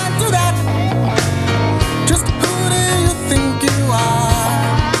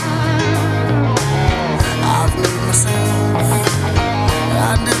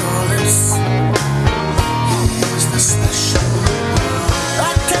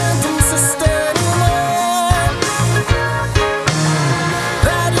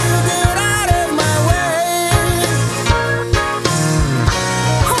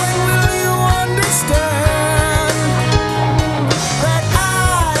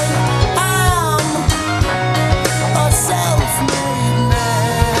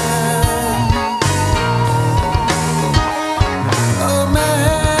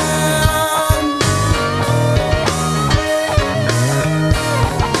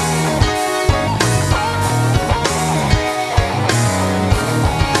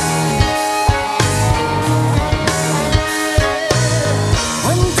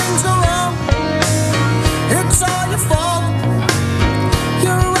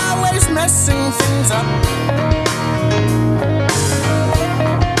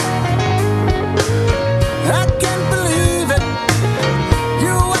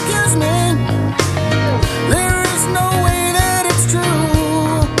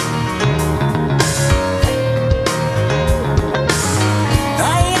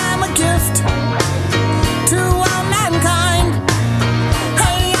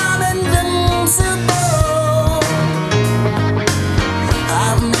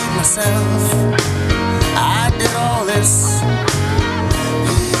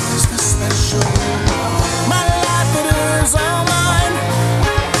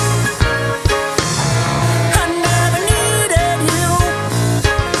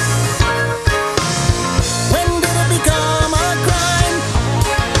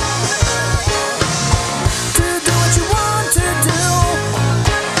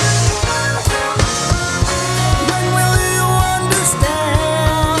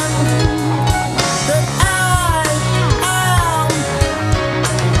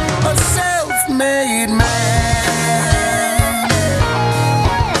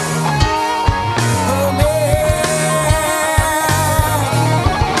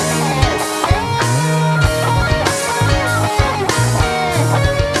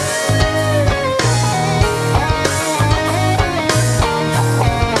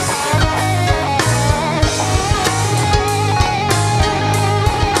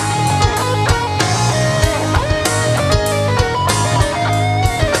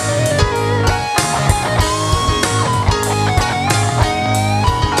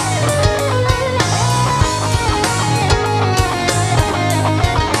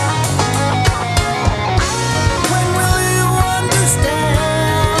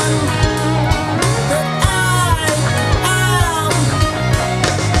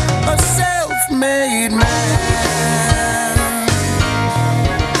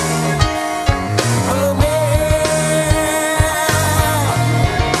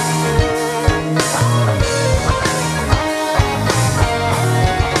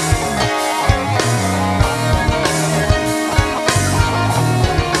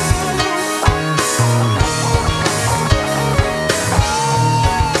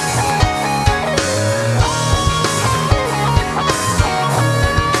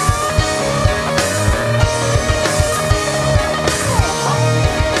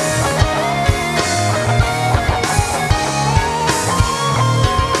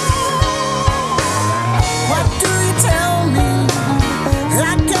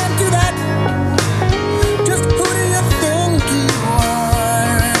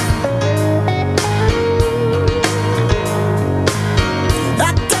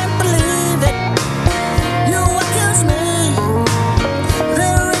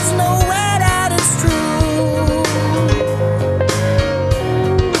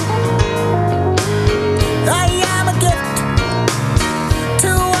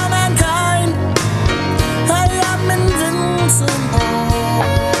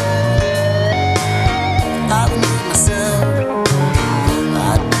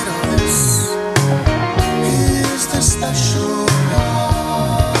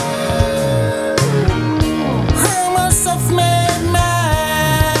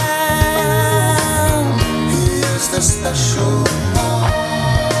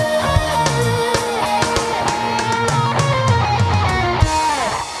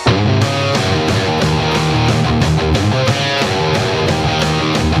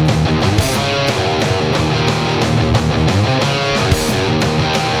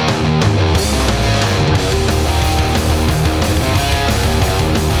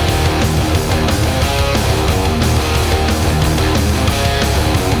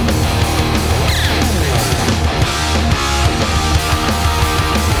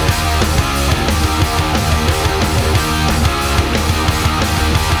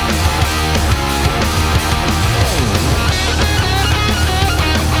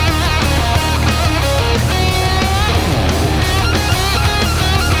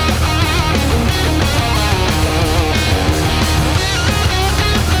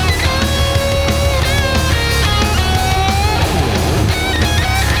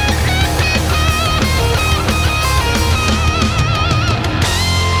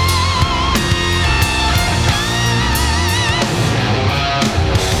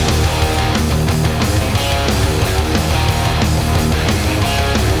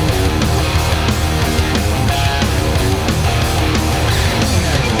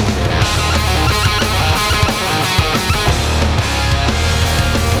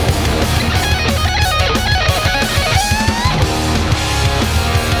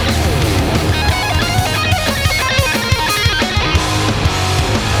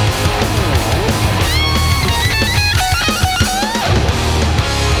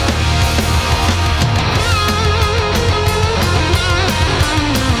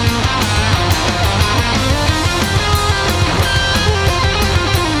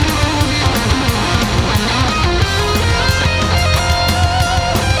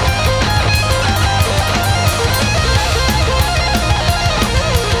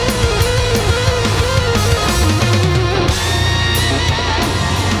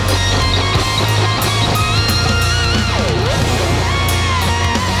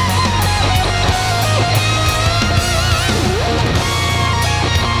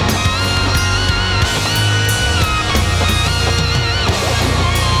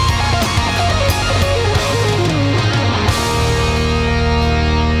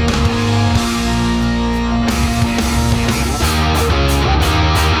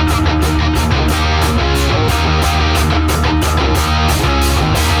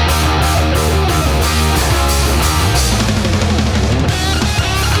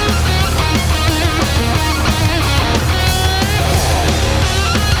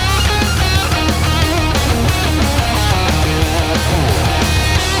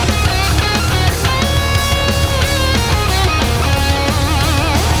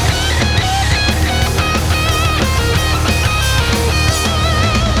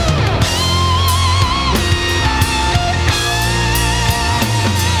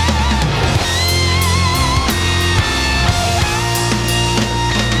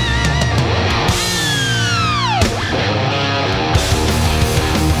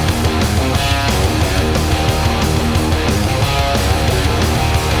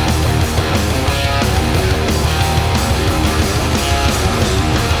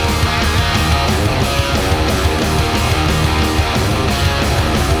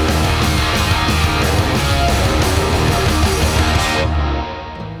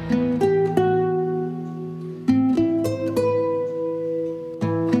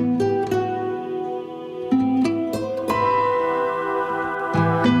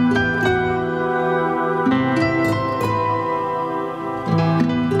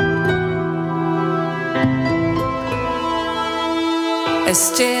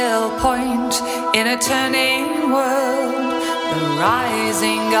still point in a turning world, the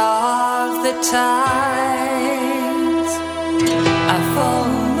rising of the tides. I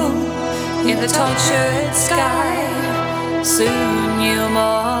follow in the tortured sky, soon you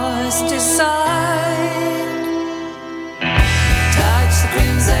must decide. Touch the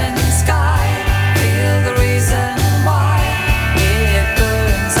crimson sky, feel the reason why it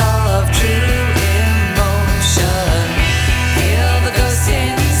burns of true emotion. Feel the ghosts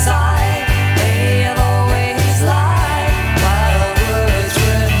inside, they have always lied, while words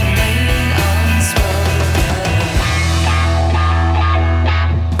remain unspoken.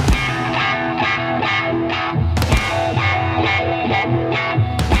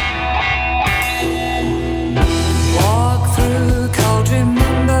 Walk through cold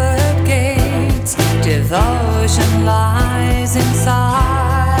remembered gates, devotion lies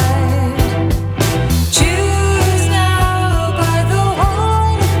inside. Choose now by the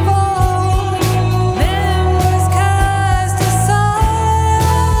holy wall, memories cast aside.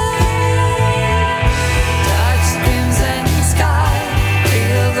 Touch the crimson sky,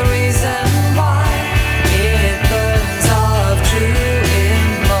 feel the reason why it burns of true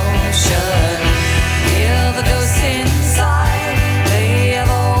emotion. Feel the ghosts inside, they have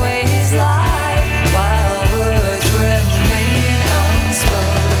always lied, while words remain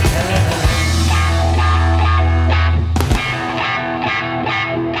unspoken.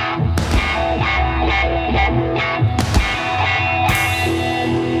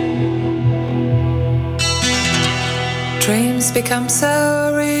 Dreams become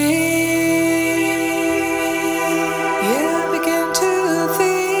so real, you begin to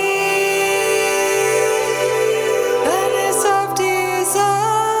feel madness of desire.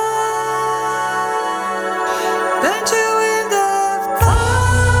 Burn you in the fire.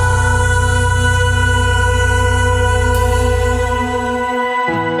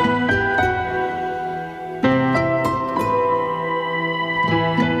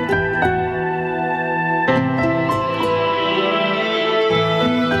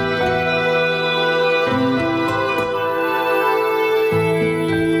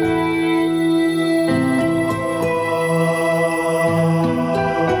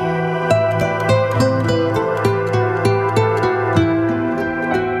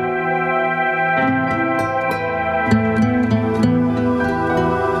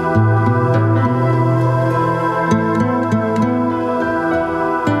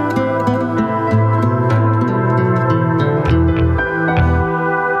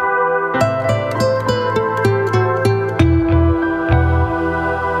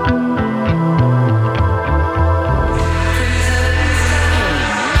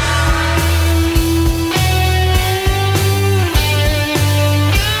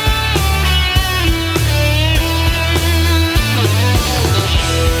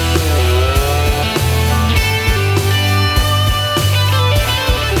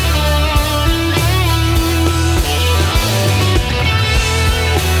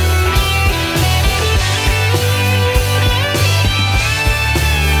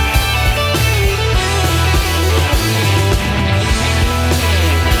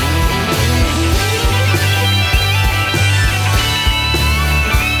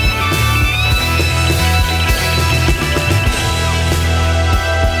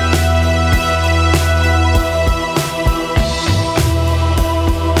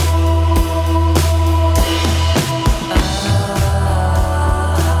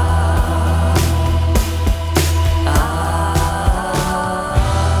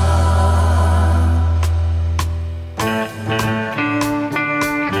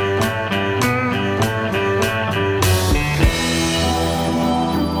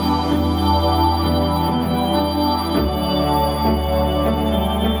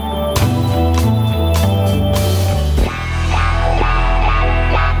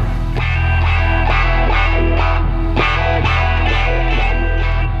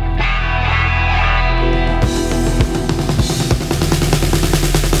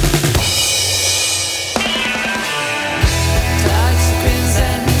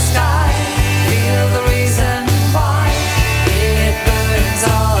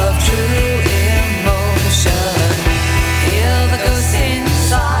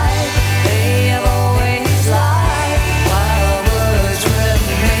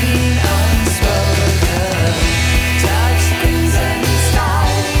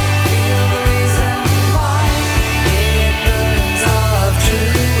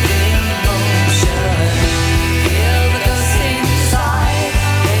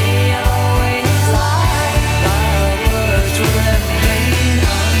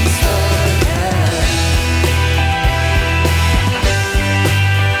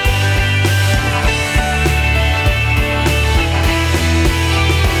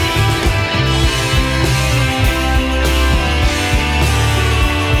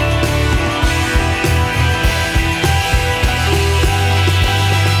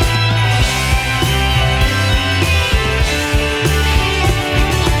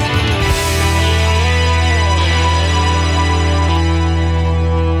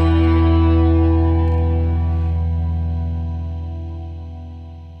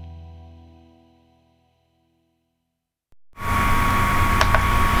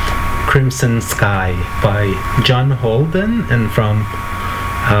 Crimson Sky by John Holden, and from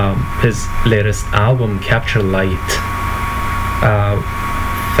his latest album Capture Light.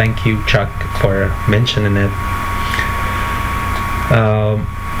 Thank you, Chuck, for mentioning it.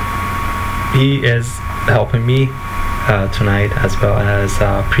 He is helping me tonight, as well as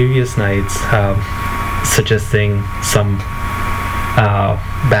previous nights, suggesting some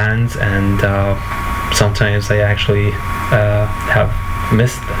bands, and sometimes I actually have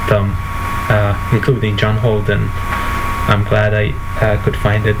missed them, including John Holden. I'm glad I could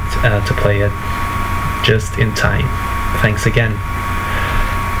find it to play it just in time. Thanks again.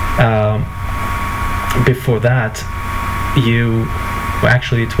 Before that,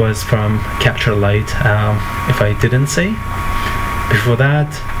 actually it was from Capture Light, if I didn't say. Before that,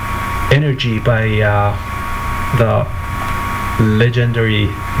 Energy by the legendary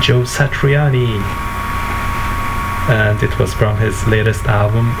Joe Satriani, and it was from his latest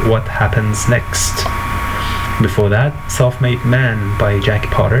album What Happens Next. Before that, Self-Made Man by Jack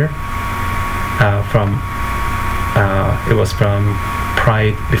Potter, it was from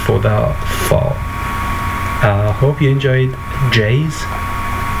Pride Before the Fall. Hope you enjoyed Jays,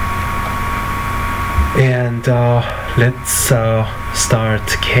 and let's start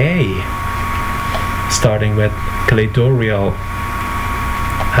K, starting with Kaleidoreal,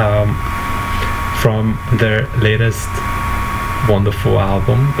 from their latest wonderful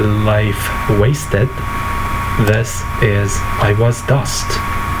album Life Wasted. This is I Was Dust.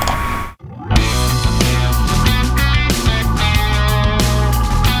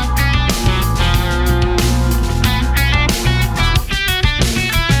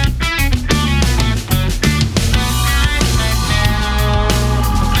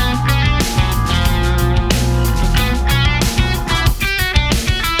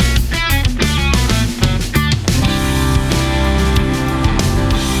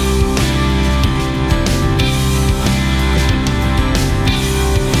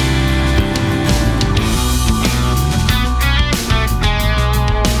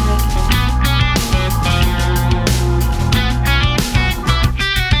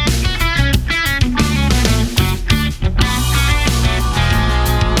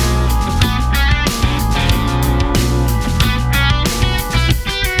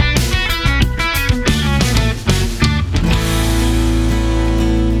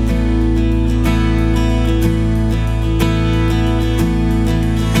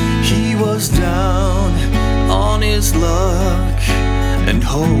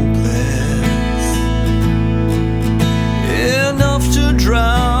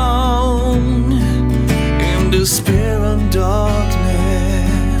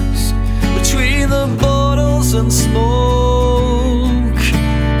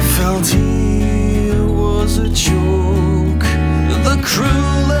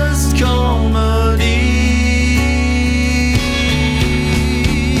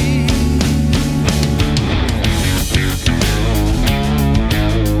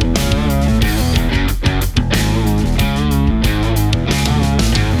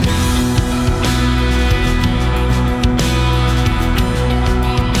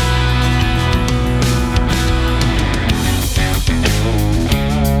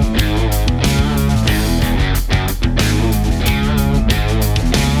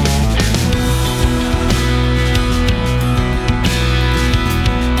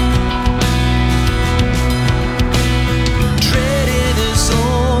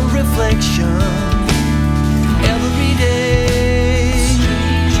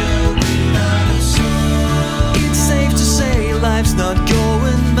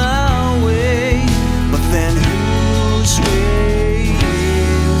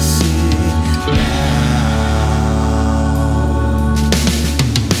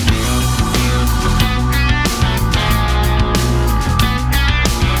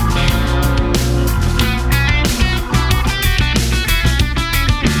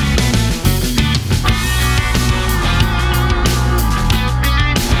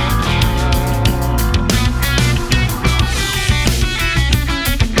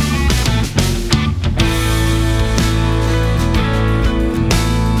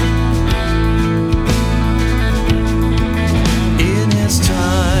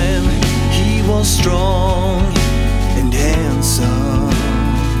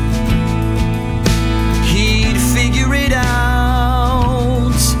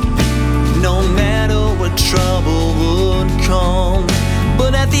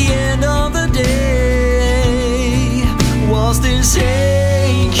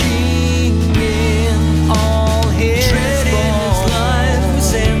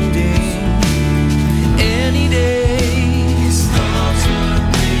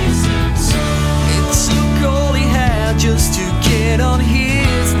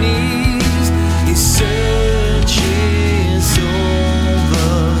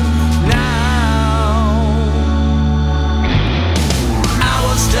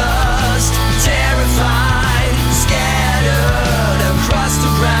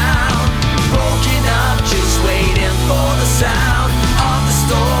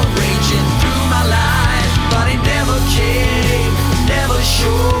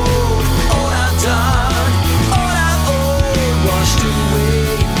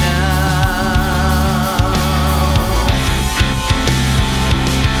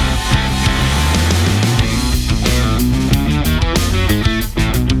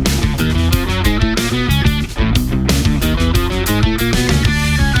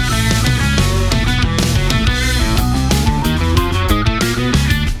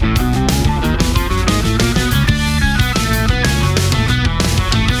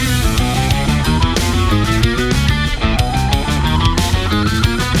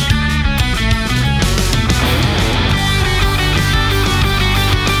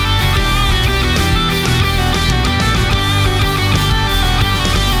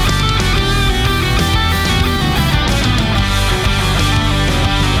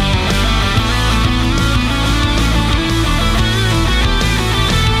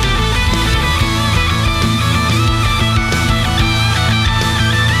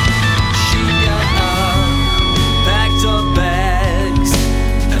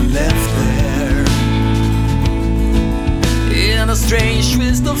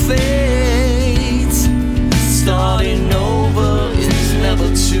 fate. Starting over is never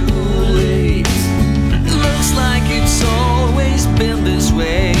too late. It looks like it's always been this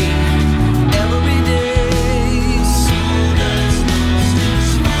way. Every day,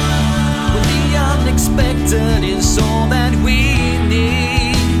 when the unexpected is all that we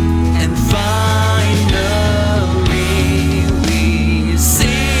need, and finally we see.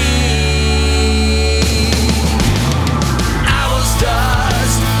 I was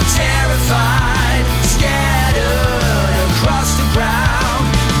just terrified, scattered across the ground,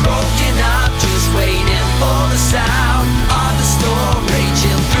 broken up, just waiting for the sound of the storm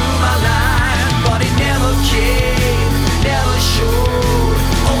raging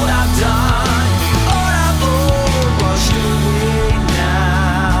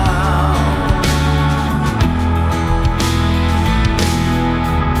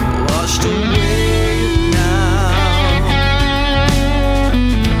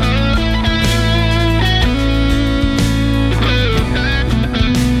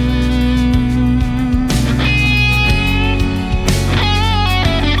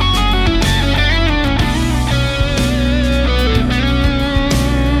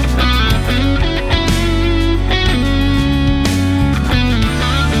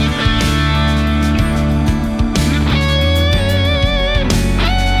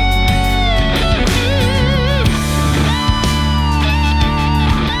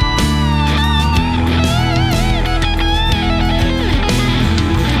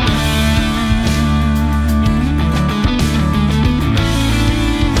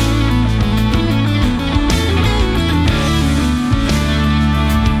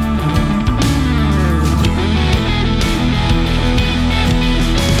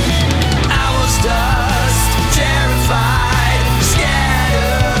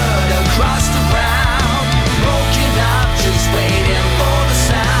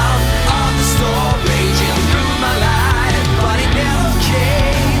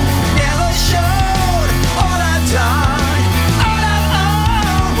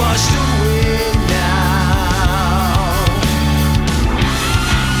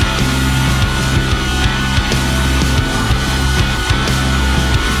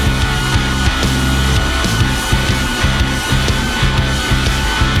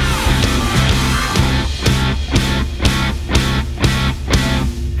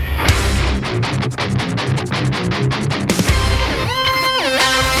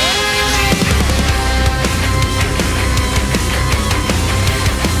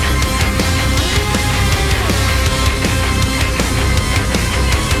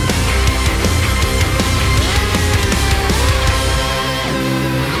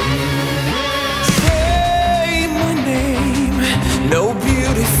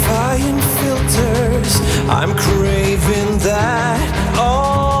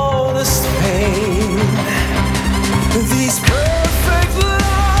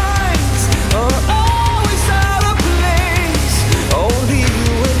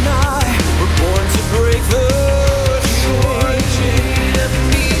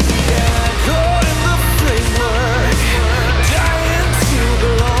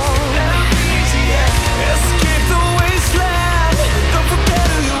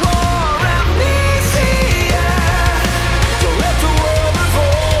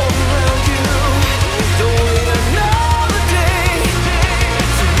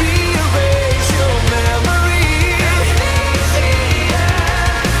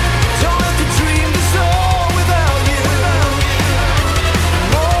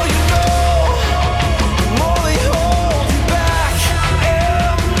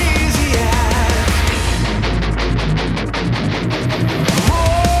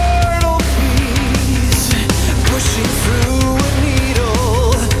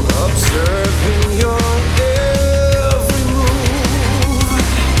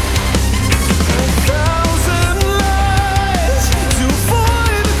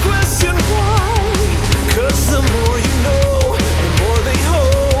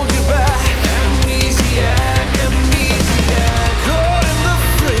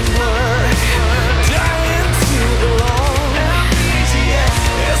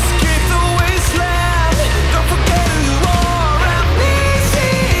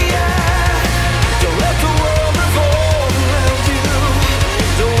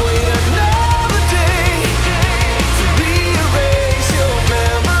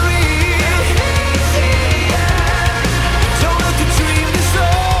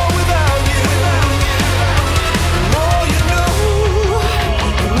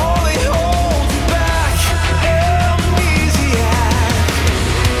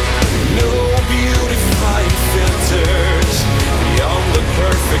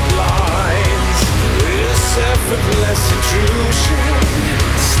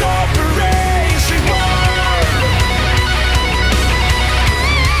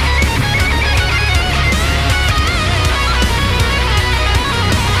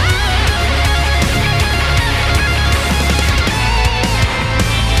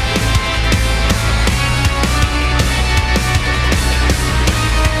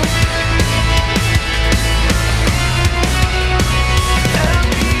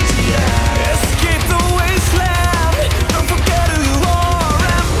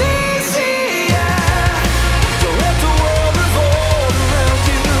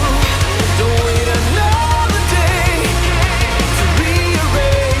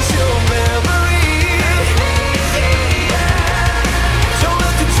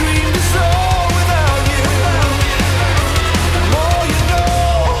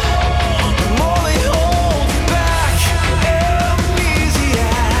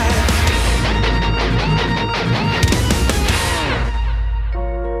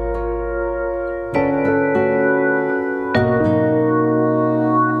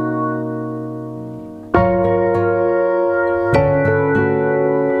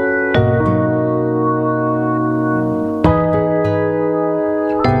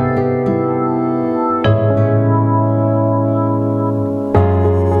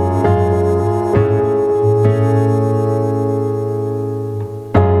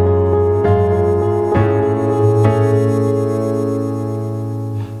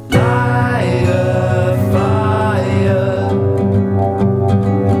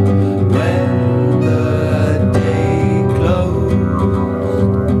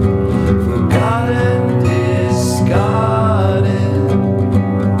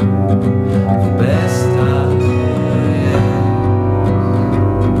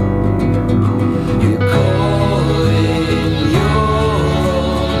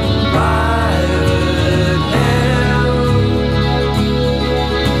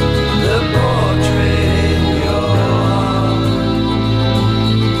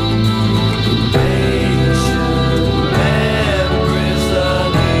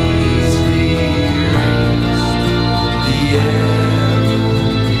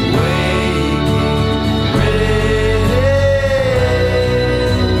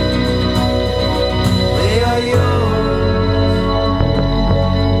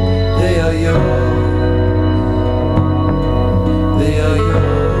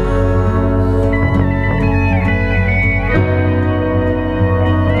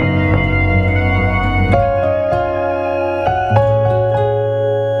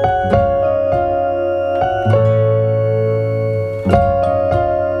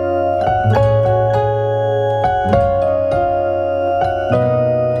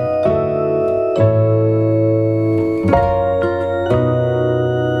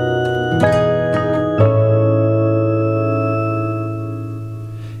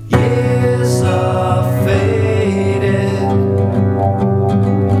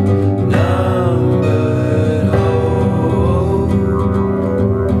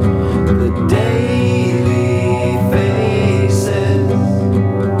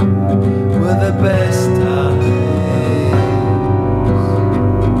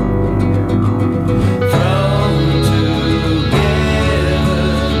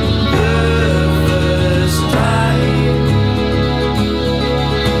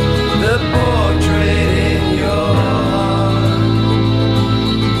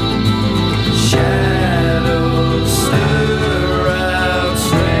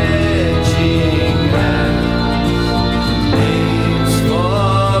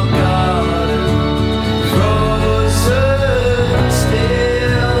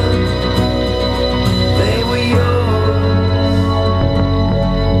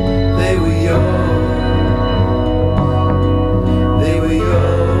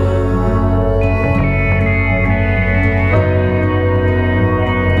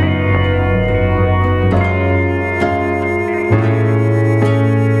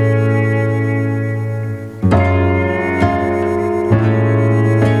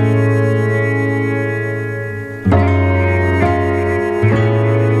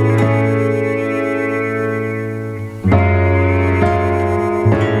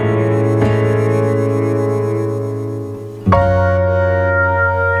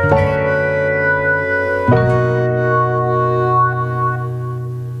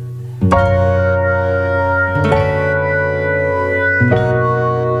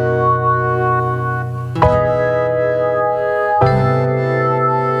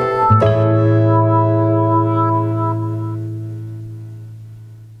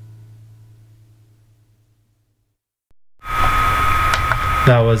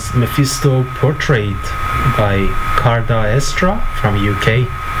was Mephisto Portrait by Carda Estra from UK,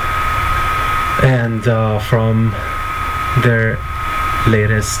 and from their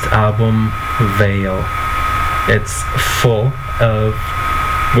latest album Veil. It's full of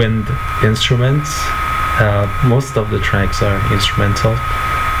wind instruments. Most of the tracks are instrumental.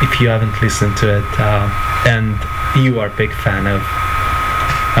 If you haven't listened to it and you are a big fan of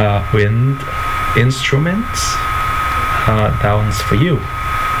wind instruments, that one's for you,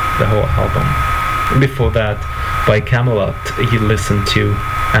 the whole album. Before that, by Camelot, you listen to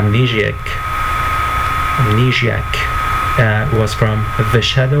Amnesiac. Was from The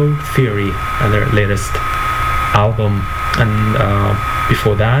Shadow Theory, their latest album. And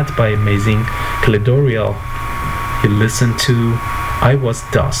before that, by Amazing Calidorial, you listen to I Was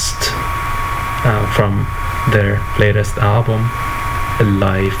Dust from their latest album, A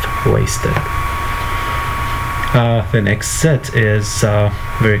Life Wasted. The next set is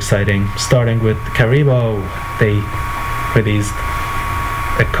very exciting, starting with Caribou. They released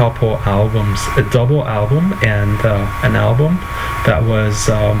a couple albums, a double album and an album that was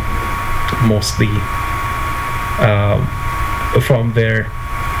mostly from their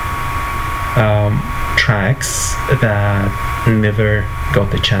tracks that never got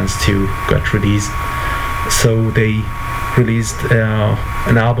the chance to get released. So they released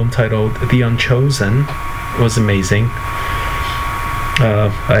an album titled The Unchosen. It was amazing.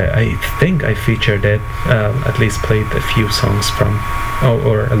 I think I featured it, at least played a few songs from,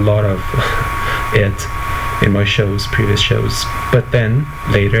 or a lot of it in my shows, previous shows. But then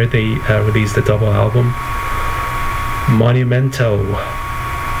later they released a double album, Monumento.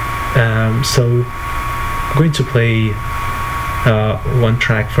 So I'm going to play one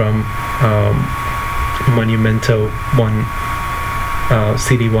track from Monumento, one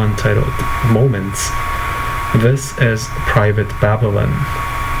CD1 titled Moments. This is Private Babylon.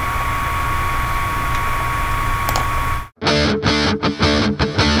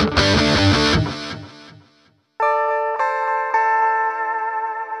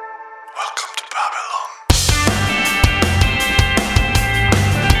 Welcome to Babylon.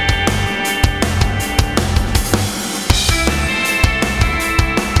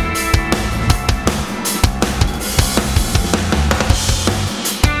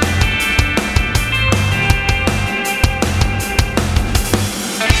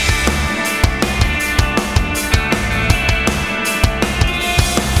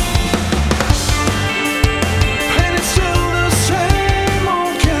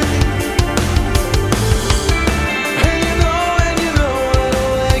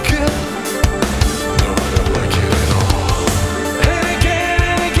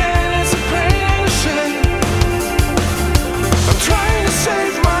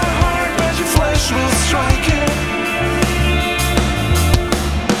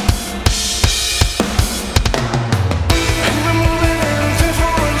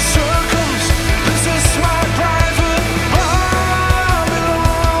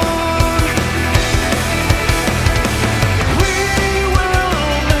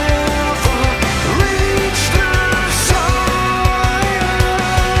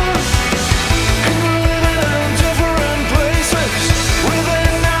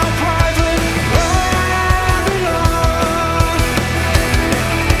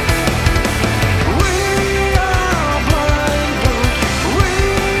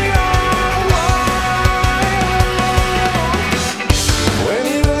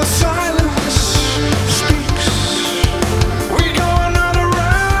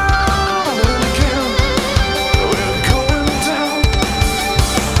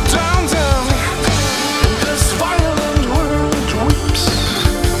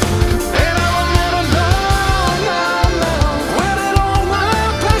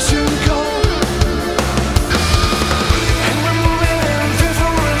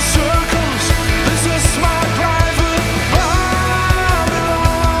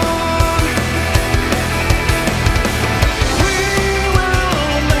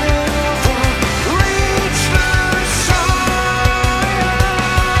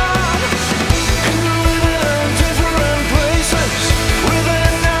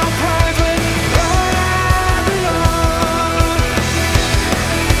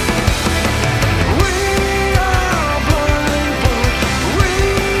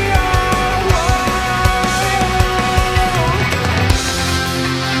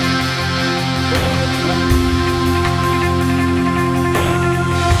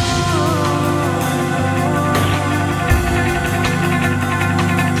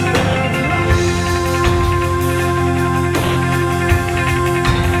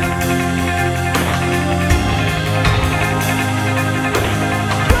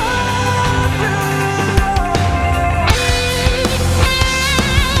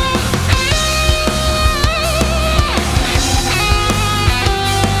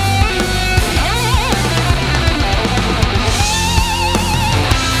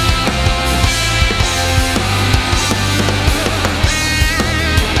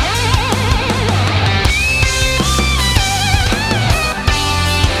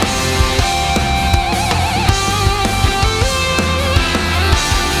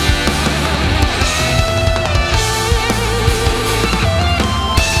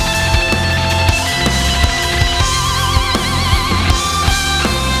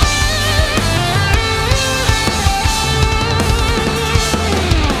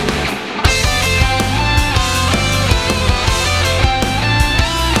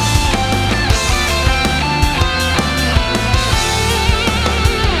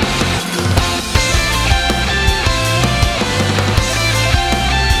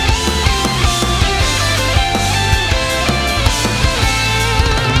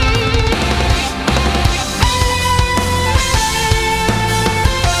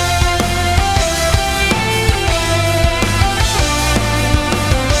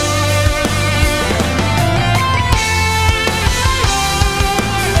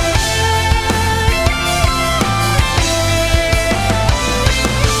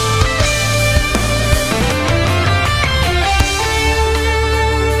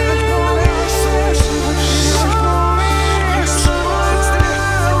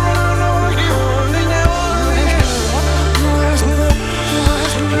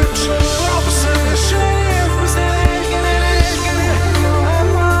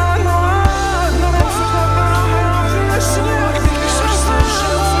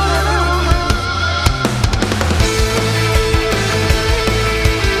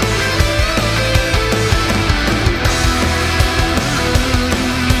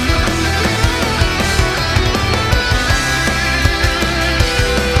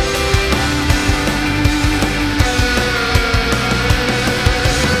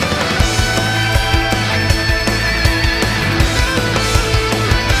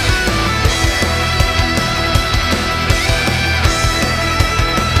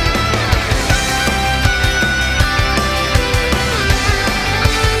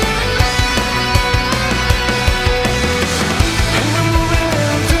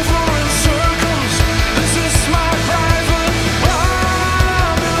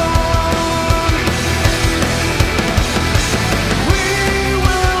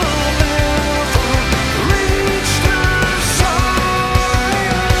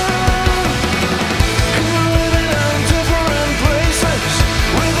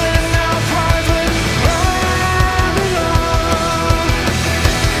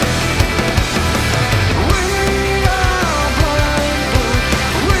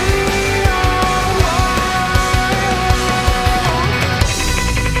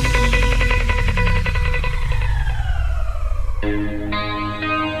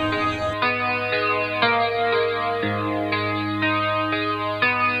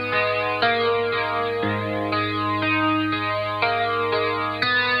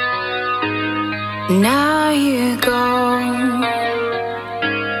 Now you go.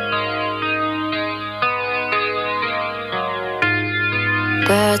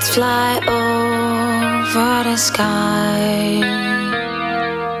 Birds fly over the sky.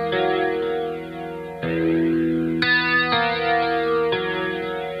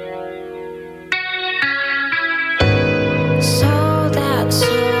 So that's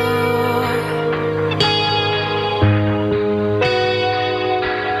all.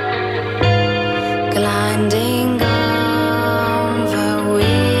 Gliding on the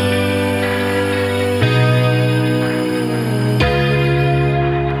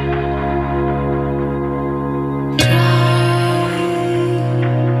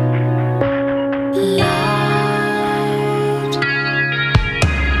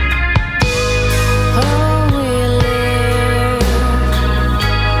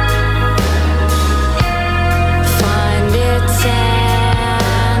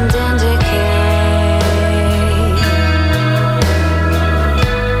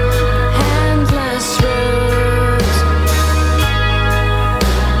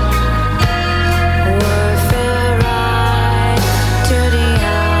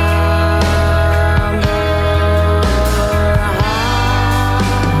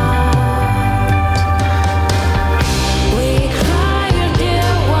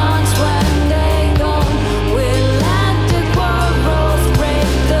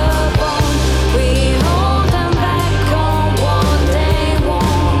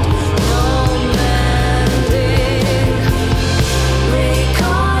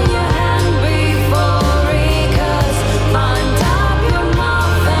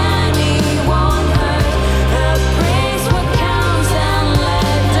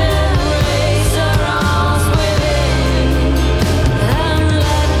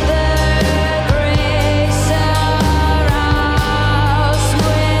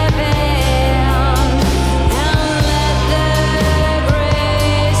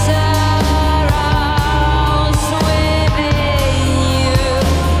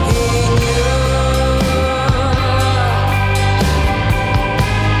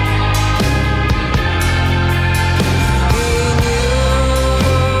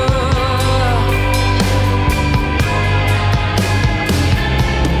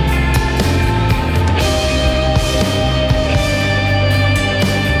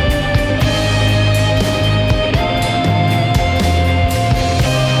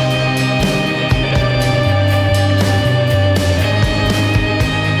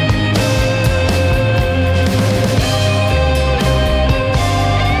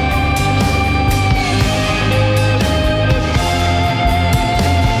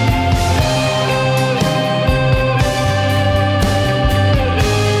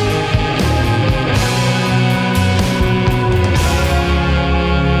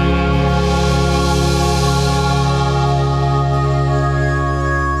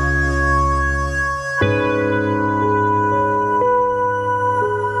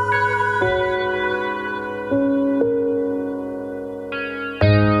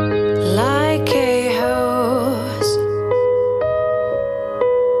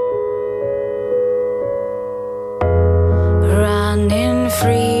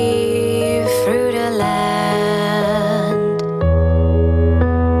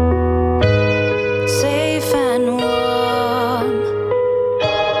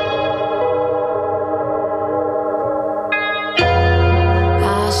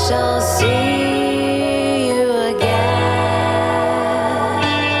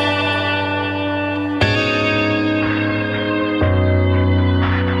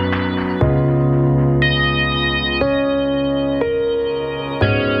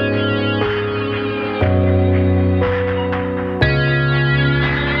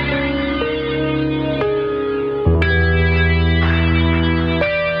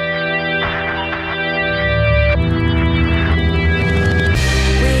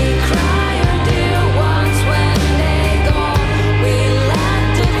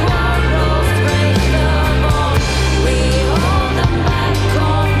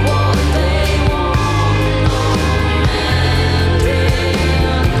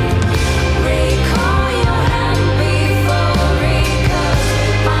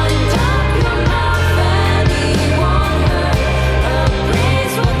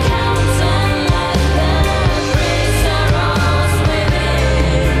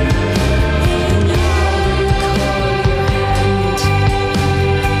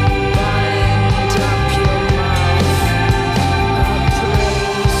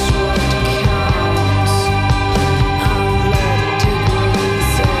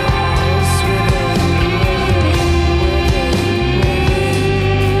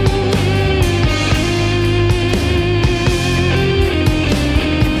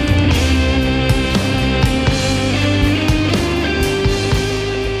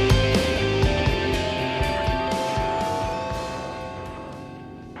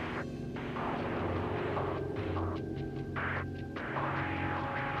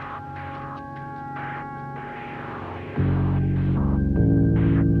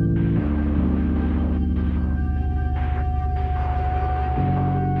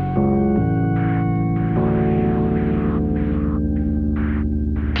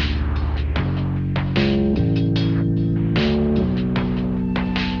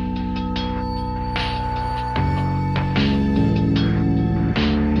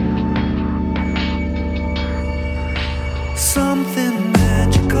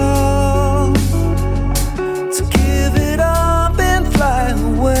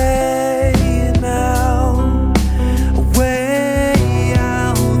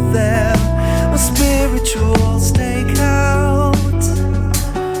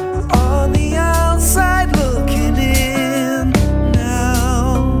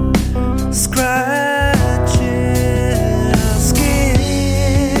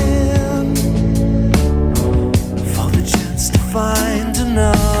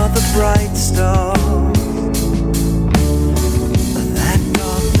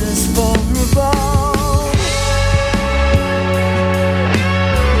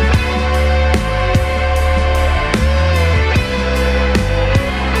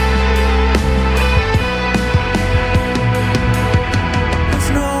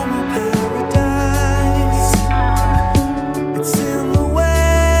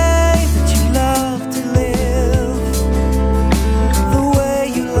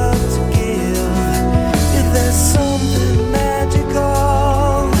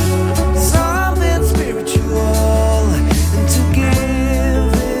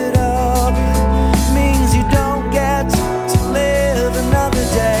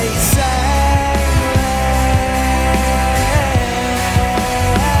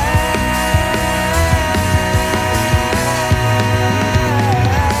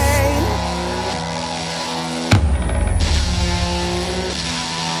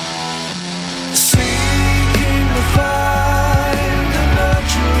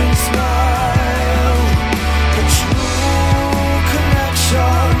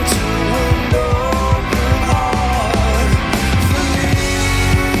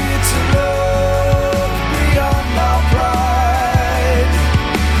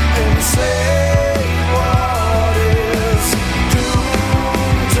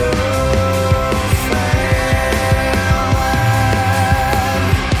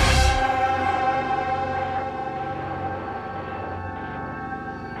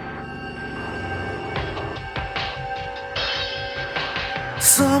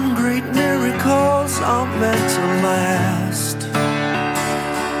Some great miracles aren't meant to last.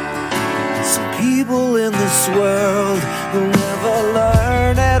 Some people in this world will never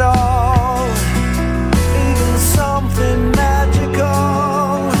learn at all. Even something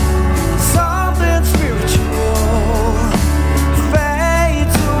magical, something spiritual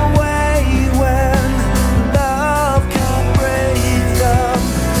fades away when love can't break them.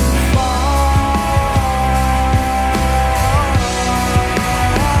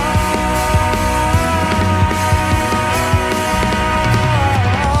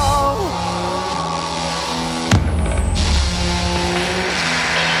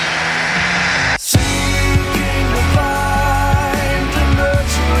 Seeking to find a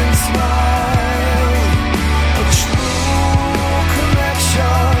nurturing smile, a true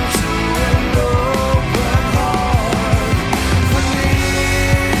connection to an open heart. For me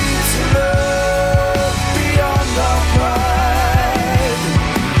to look beyond our pride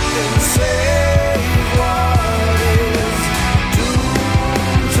and save what is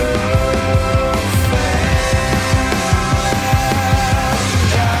doomed to fail.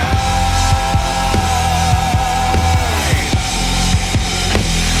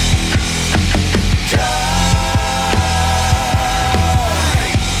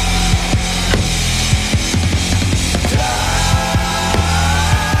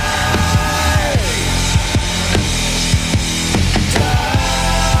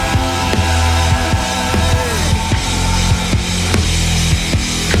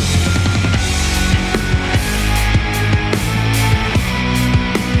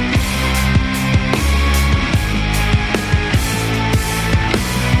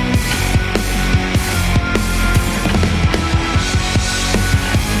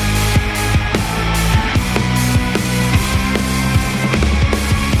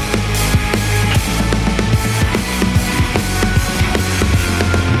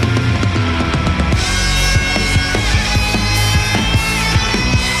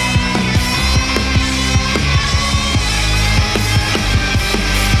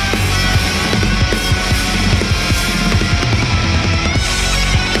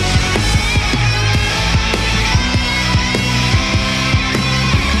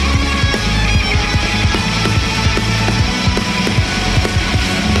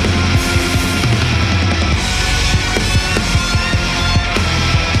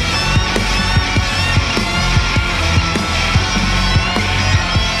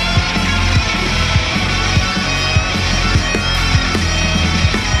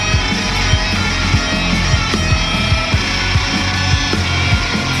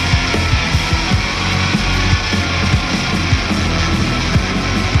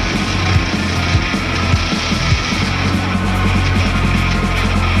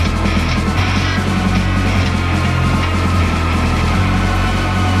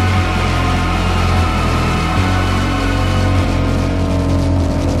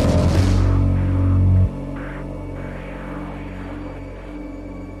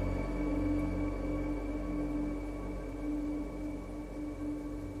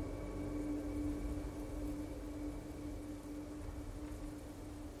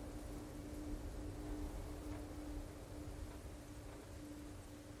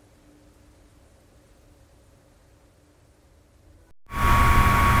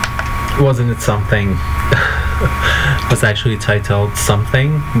 Wasn't it something? Was actually titled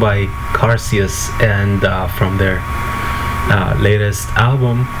Something by Carcius, and from their latest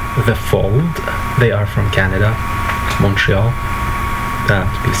album, The Fold. They are from Canada, Montreal,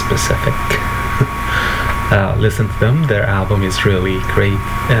 to be specific. Listen to them, their album is really great.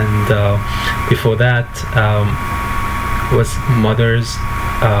 And before that was Mothers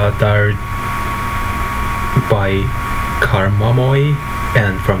Died by Karmamoy,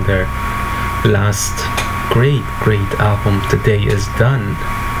 and from their last great album, Today Is Done.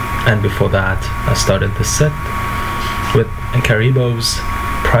 And before that I started the set with Caribou's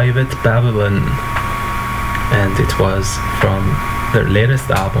Private Babylon, and it was from their latest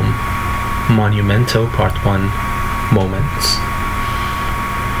album, Monumento Part 1, Moments.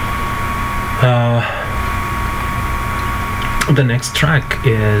 The next track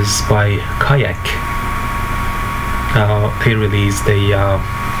is by Kayak. They released a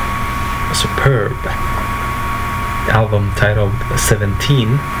superb album titled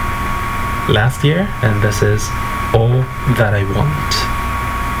 17 last year, and this is All That I Want.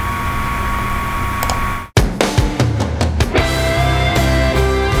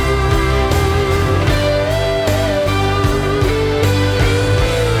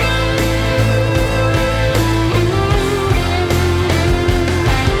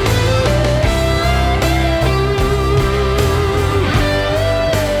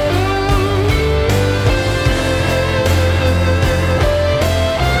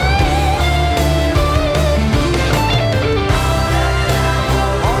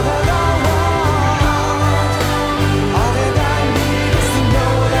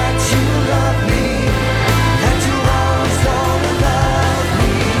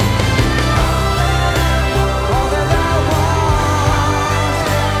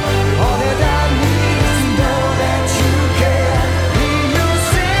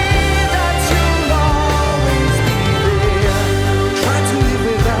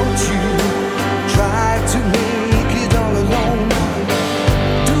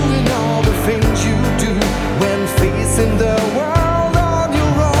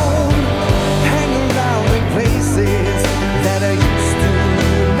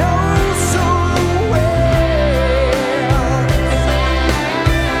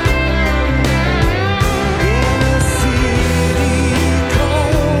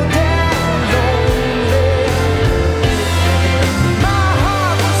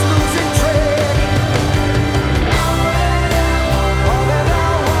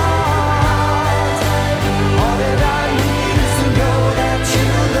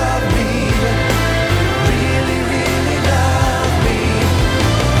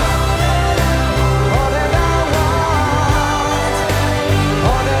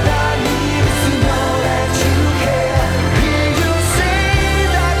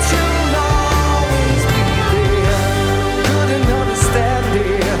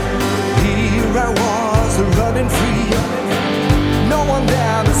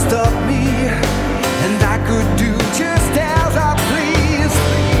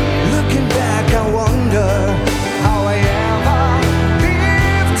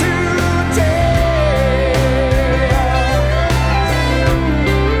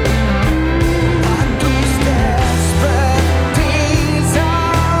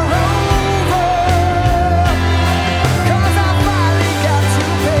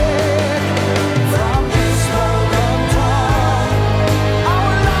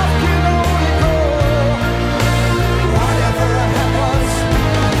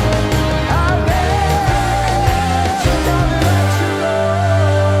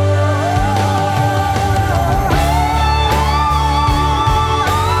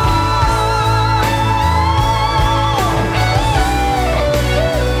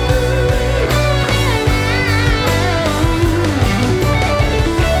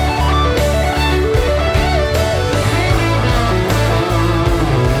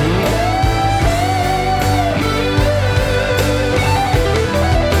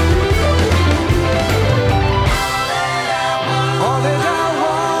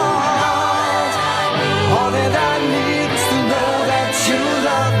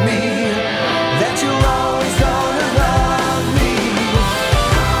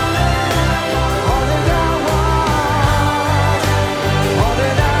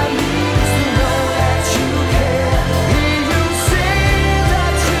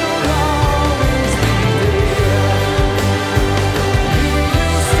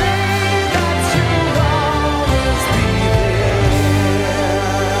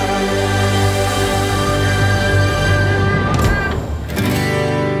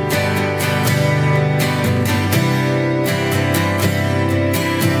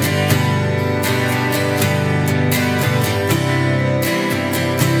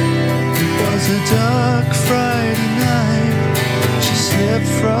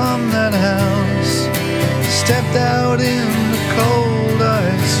 from that house, stepped out in the cold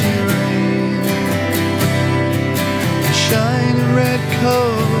icy rain. A shiny red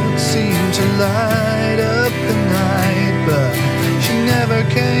coat seemed to light up the night, but she never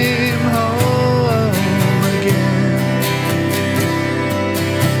came home again.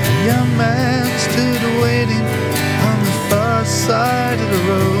 A young man stood waiting on the far side of the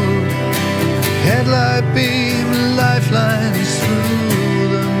road, headlight beam, lifelines through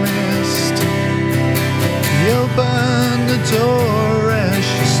the mist. He opened the door as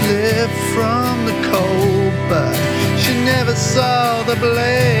she slipped from the cold, but she never saw the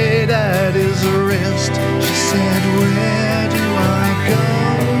blade at his wrist. She said, "Where do I go?"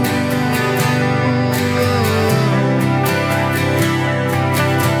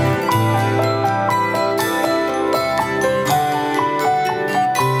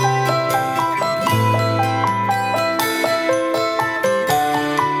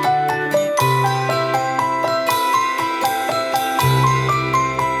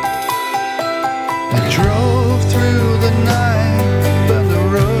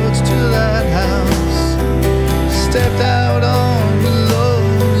 Stepped out on the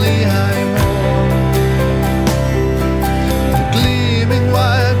lonely high moor. The gleaming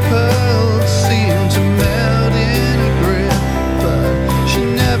white pearls seemed to melt in a grip, but she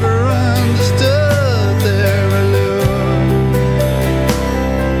never understood their allure.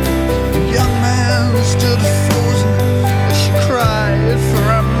 The young man stood frozen as she cried for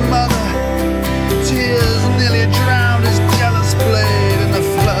her mother. Tears nearly drowned his jealous blade in the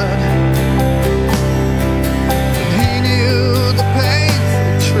flood.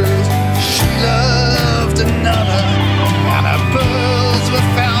 Another, and her pearls were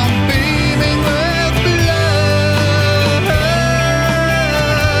found beaming with blood.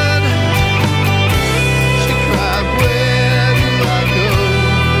 She cried, "Where do I go?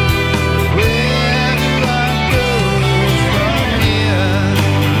 Where do I go from here?"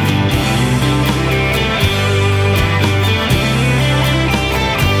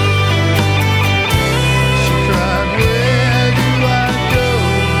 She cried, "Where do I go?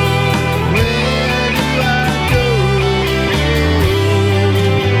 Where do I go?"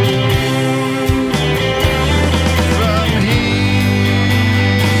 From here,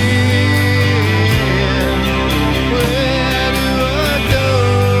 where do I go?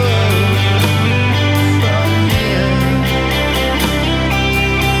 From here.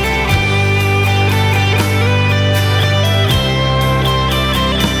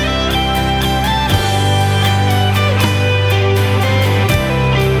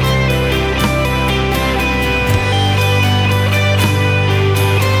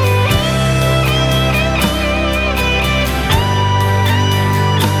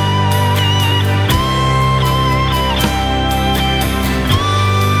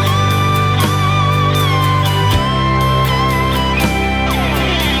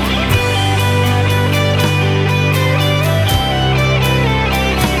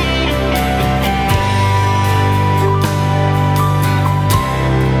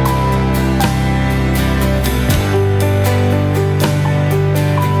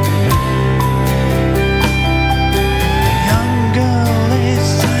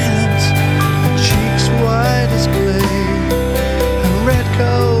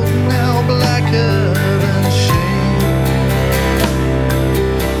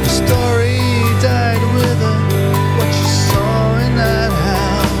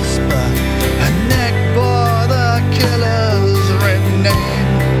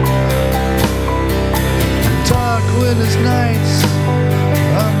 Winter's nights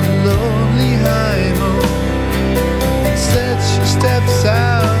on the lonely high moor, instead she steps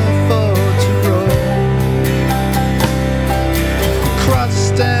out for to roam. The cross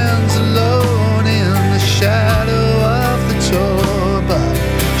stands alone in the shadow of the door, but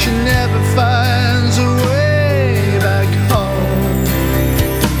she never finds a way back home.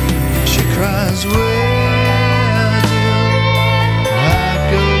 She cries, "Where do I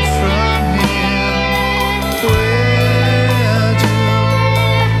go from here? Where do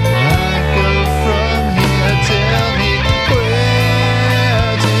I go from here? Tell me,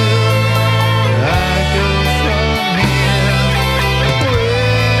 where do I go from here?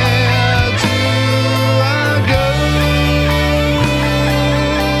 Where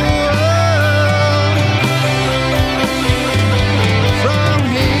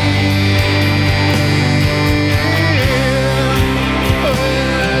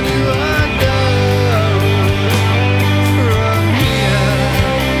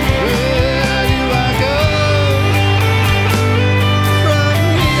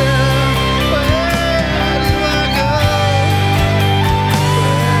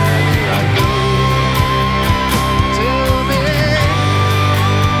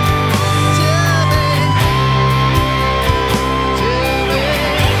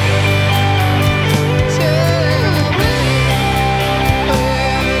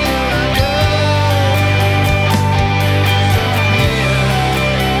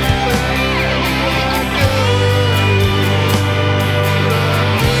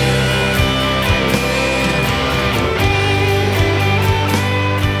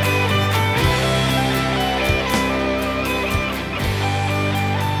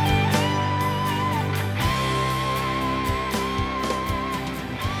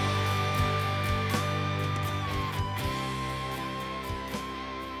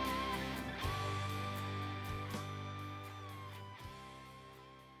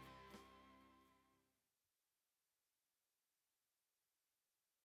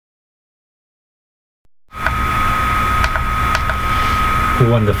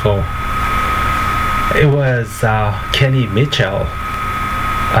wonderful. It was Kenny Mitchell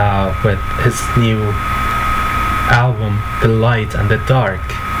with his new album, The Light and the Dark.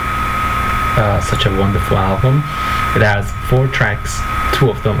 Such a wonderful album. It has 4 tracks. 2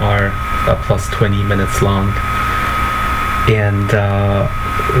 of them are plus 20 minutes long. And the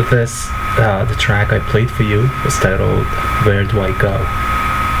track I played for you was titled Where Do I Go?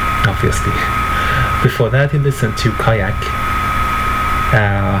 Obviously. Before that, you listened to Kayak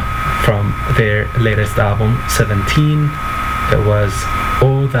from their latest album, 17. It was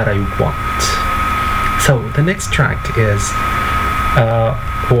All That I Want. So the next track is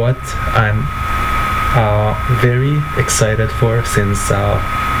what I'm very excited for since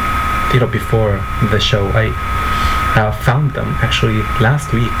before the show. I found them actually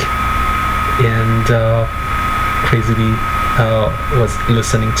last week and crazily was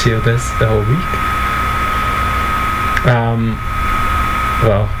listening to this the whole week.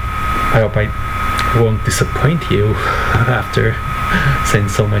 Well, I hope I won't disappoint you after saying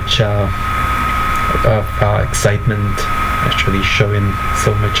so much of excitement, actually showing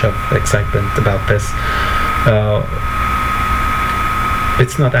so much of excitement about this.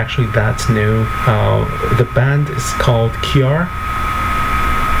 It's not actually that new. The band is called Kiar.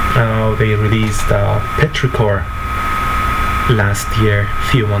 They released Petrichor last year,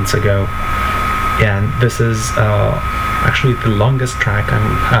 a few months ago, and this is actually the longest track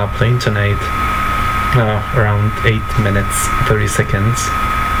I'm playing tonight, around 8 minutes 30 seconds,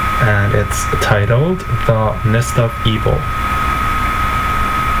 and it's titled The Nest of Evil.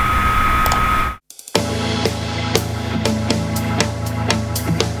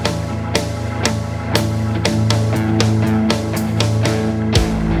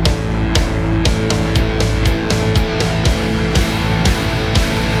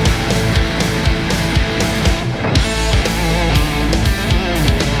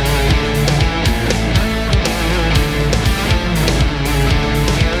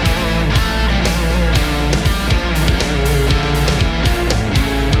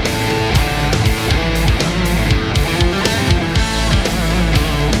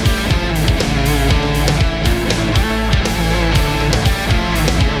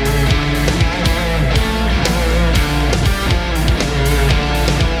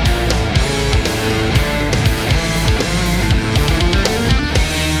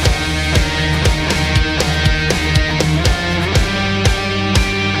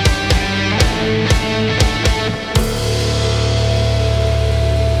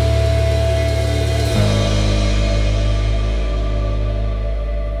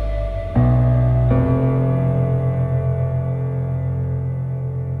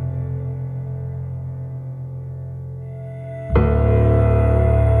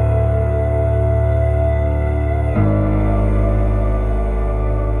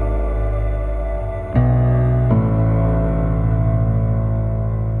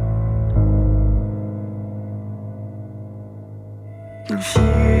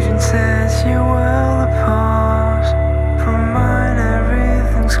 Confusion sets you well apart from mine.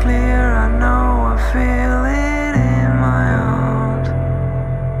 Everything's clear. I know. I feel it in my heart.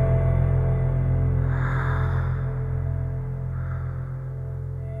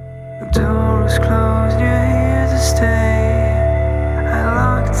 The door is closed. You're here to stay. I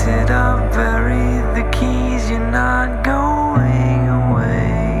locked it up, buried the keys. You're not going away.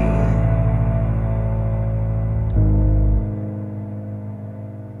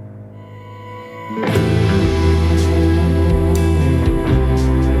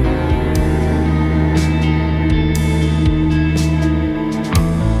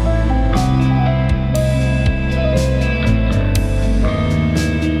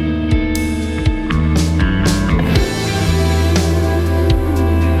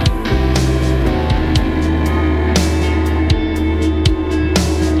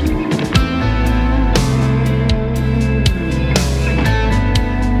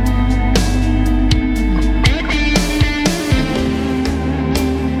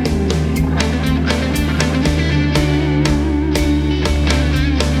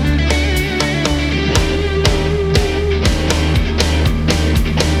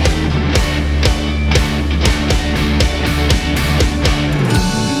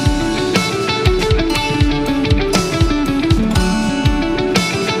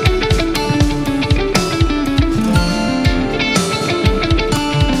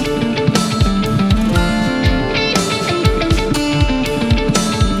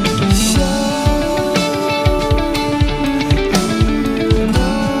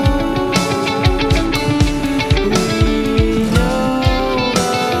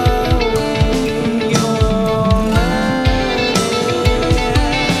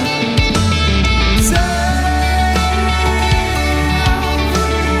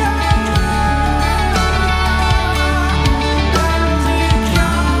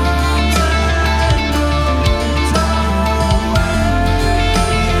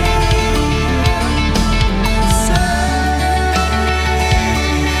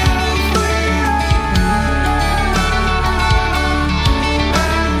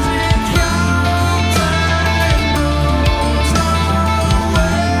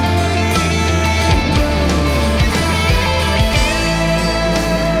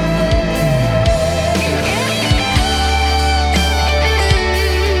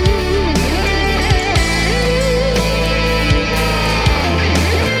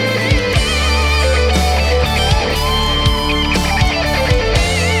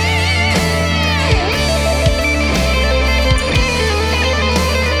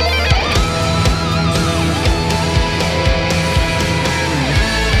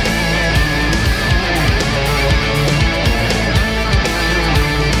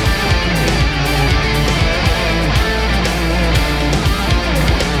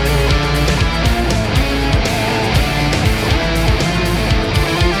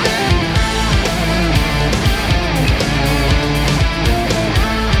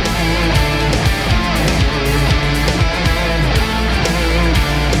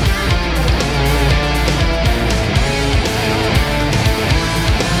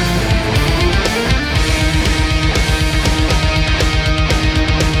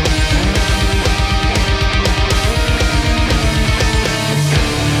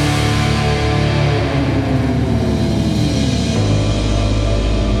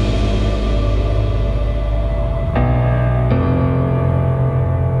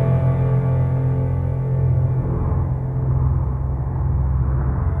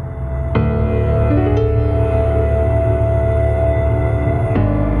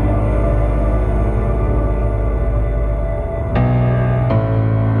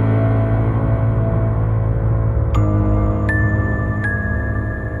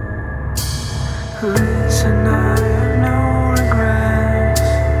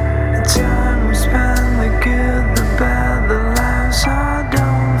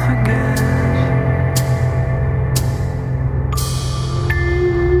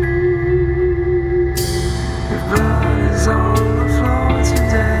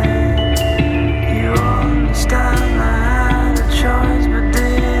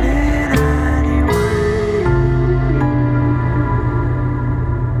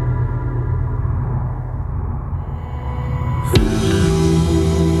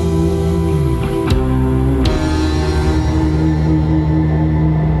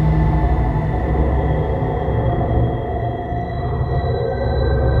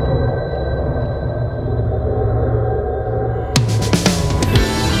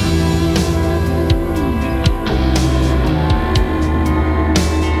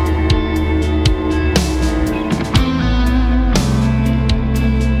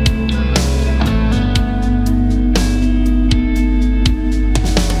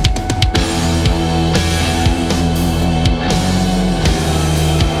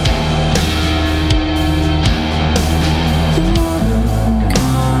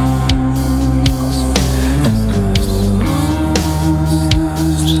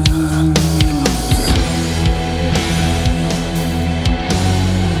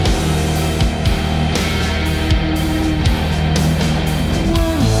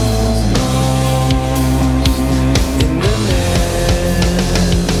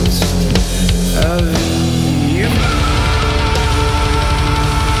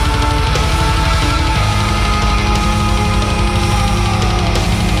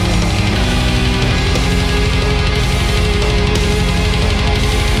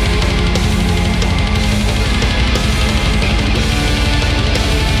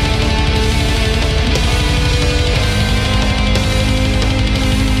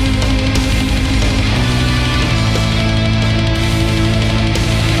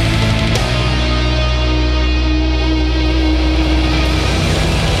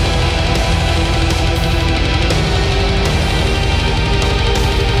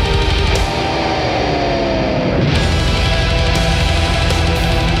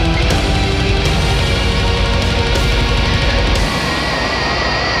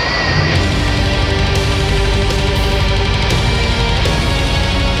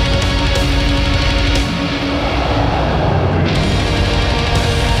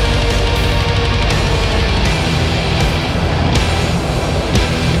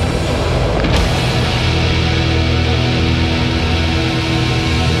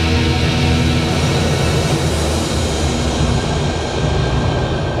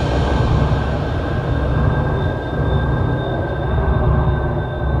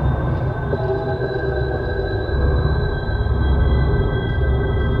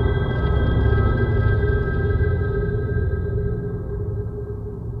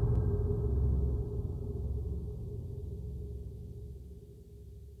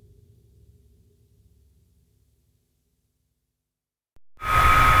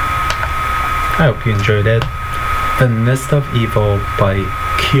 I hope you enjoyed it. The Nest of Evil by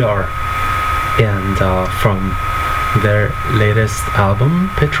Cure, and from their latest album,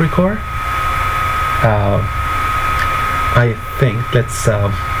 Petrichor. I think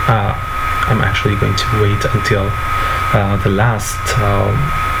I'm actually going to wait until the last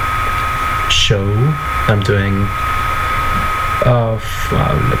show I'm doing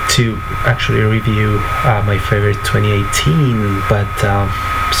to actually review my favorite 2018, but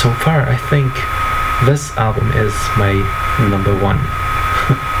so far I think this album is my number one.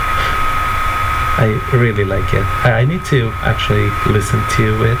 I really like it. I need to actually listen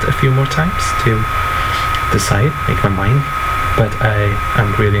to it a few more times to decide, make my mind, but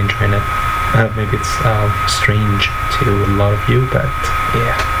I'm really enjoying it. Maybe it's strange to a lot of you, but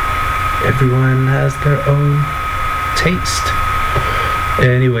yeah, everyone has their own taste.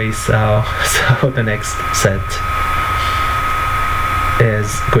 Anyways, so the next set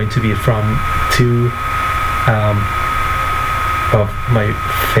is going to be from two of my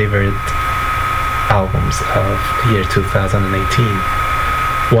favorite albums of year 2018.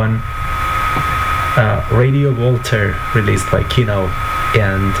 One, Radio Walter, released by Kino,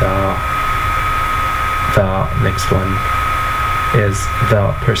 and the next one is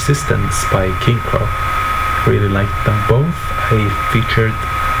The Persistence by King Crow. Really liked them both. I featured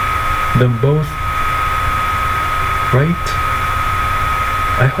them both, right?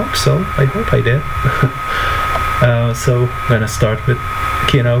 I hope so. I hope I did. So I'm gonna start with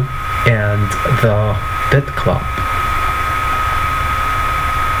Kino and The Dead Club.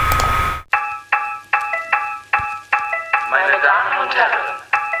 Meine Damen und Herren,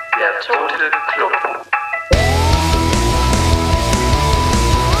 der Tote Club.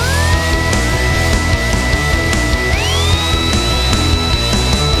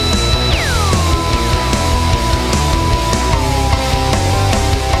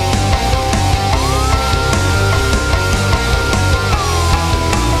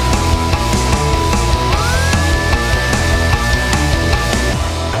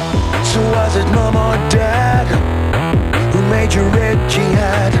 So was it mom or dad who made you rich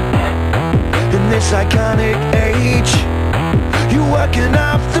jihad? In this iconic age, you're working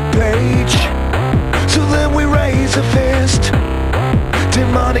off the page. So then we raise a fist,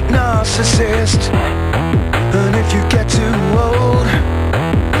 demonic narcissist. And if you get too old,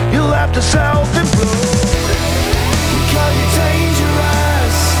 you'll have to self-implode. We call you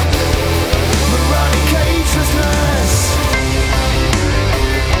dangerous, moronic cagelessness.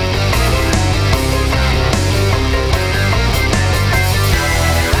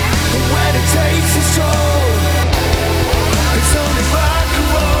 When it takes its toll, it's only rock and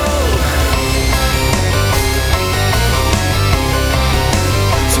roll.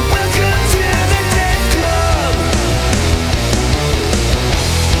 So welcome to the Dead Club.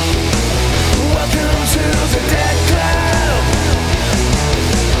 Welcome to the Dead Club.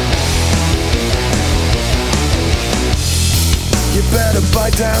 You better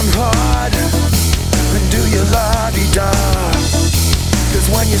bite down hard and do your la-di-da. 'Cause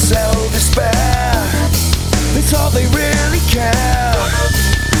when you sell despair, it's all they really care.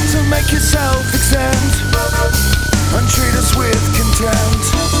 So make yourself exempt and treat us with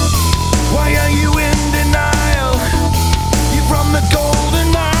contempt. Why are you in denial? You're from the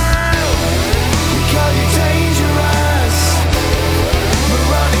Golden Mile. We call you dangerous,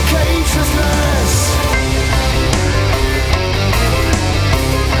 moronic cagelessness.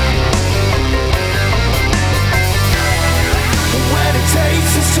 When it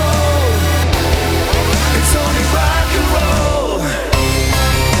takes its toll, it's only rock and roll.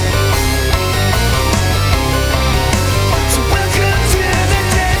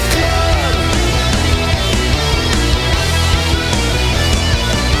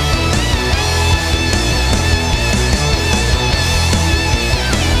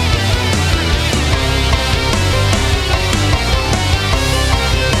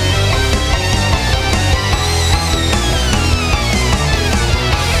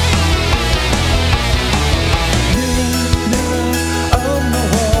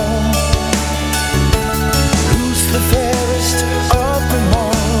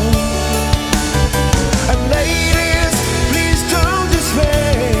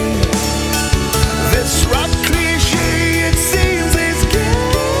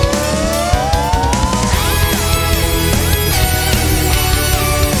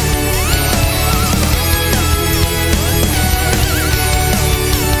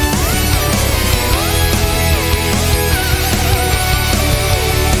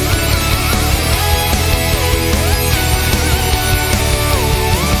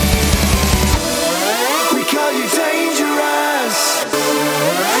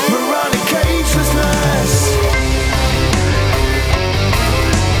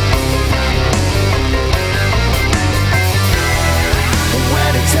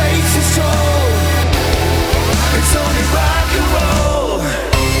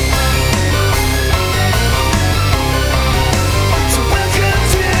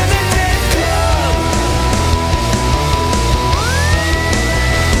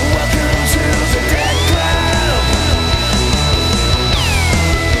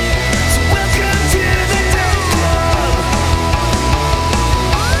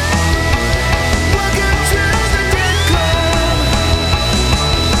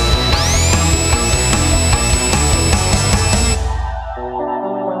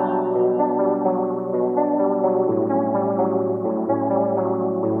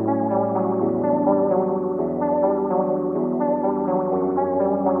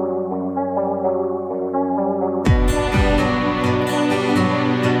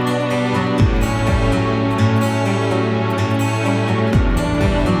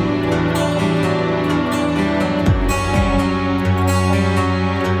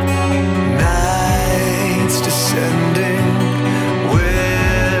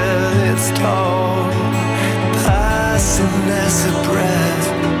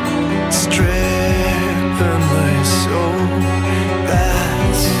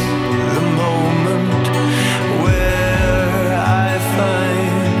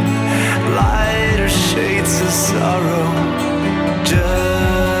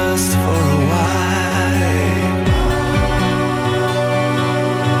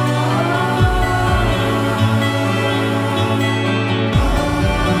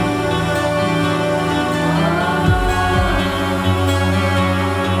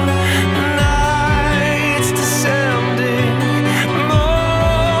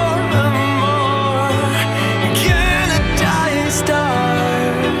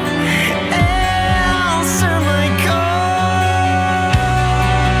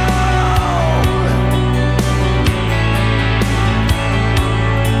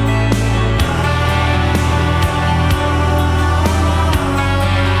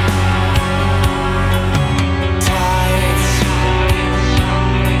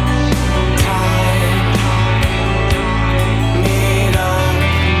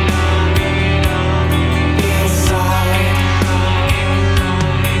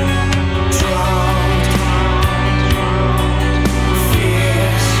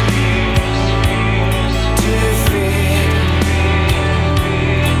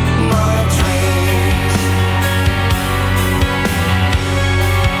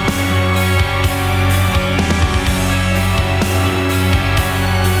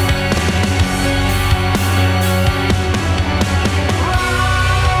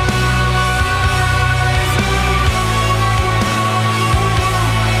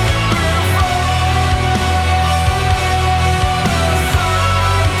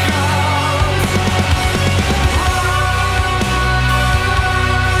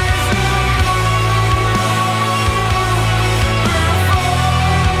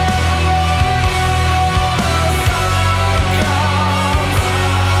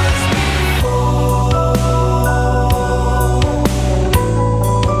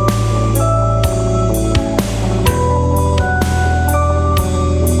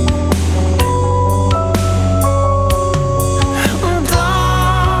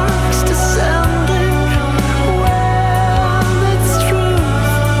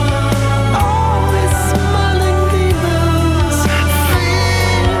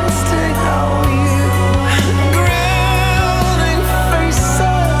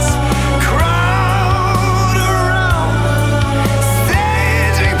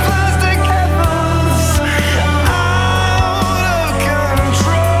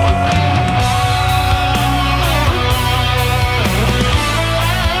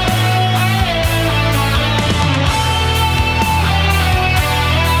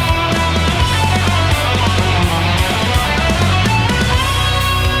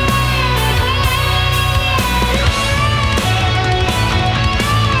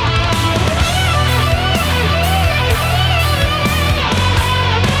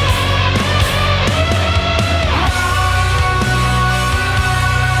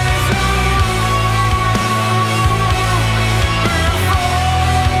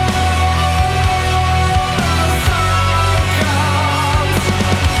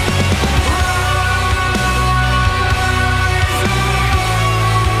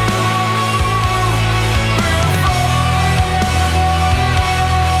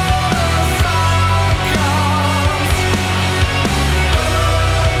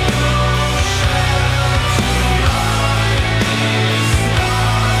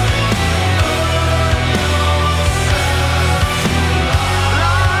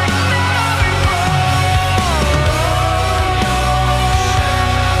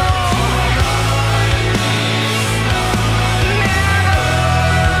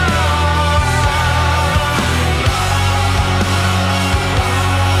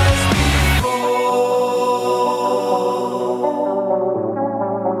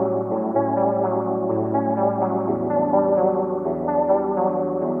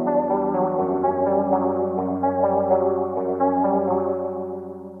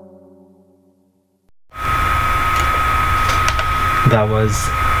 that was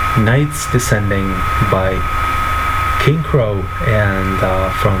Nights Descending by King Crow, and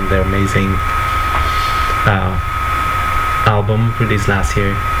from their amazing album released last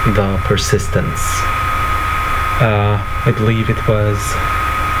year, The Persistence. I believe it was,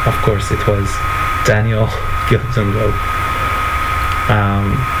 of course, it was Daniel Gildenlow.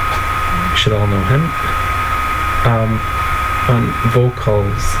 You should all know him. On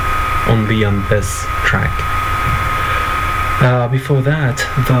vocals only on this track. Before that,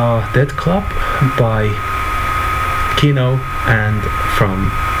 The Dead Club by Kino, and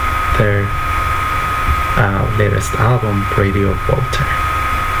from their latest album, Radio Walter.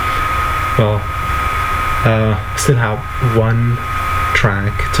 Well, still have one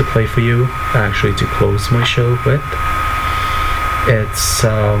track to play for you, actually, to close my show with. It's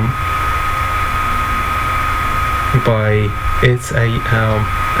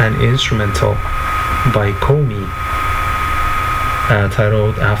an instrumental by Komi,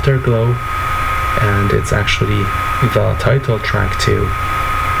 titled Afterglow, and it's actually the title track to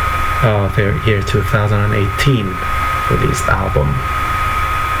their year 2018 released album,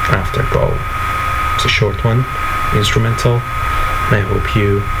 Afterglow. It's a short one, instrumental, and I hope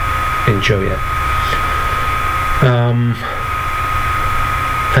you enjoy it.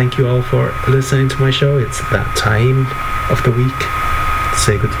 Thank you all for listening to my show. It's that time of the week to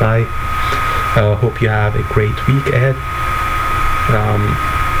say goodbye. Hope you have a great week ahead.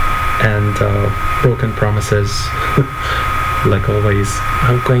 And broken promises, like always.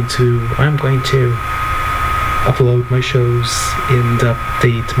 I'm going to upload my shows and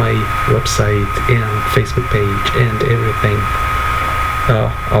update my website and Facebook page and everything.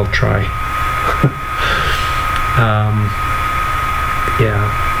 I'll try.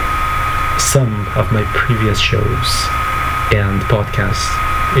 Yeah, some of my previous shows and podcasts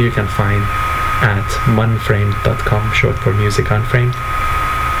you can find at munframed.com, short for Music Unframed.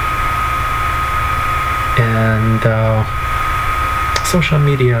 And social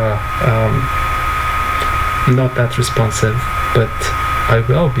media, not that responsive, but I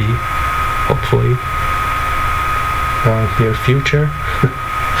will be, hopefully, near future.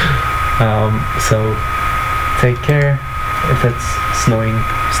 So take care. If it's snowing,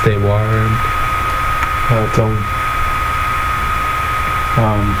 stay warm. Don't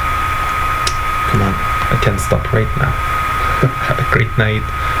come on, I can't stop right now. Have a great night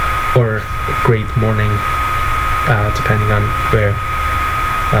or a great morning, depending on where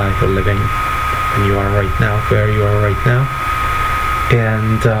you're living and you are right now, where you are right now.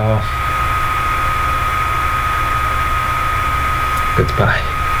 And goodbye.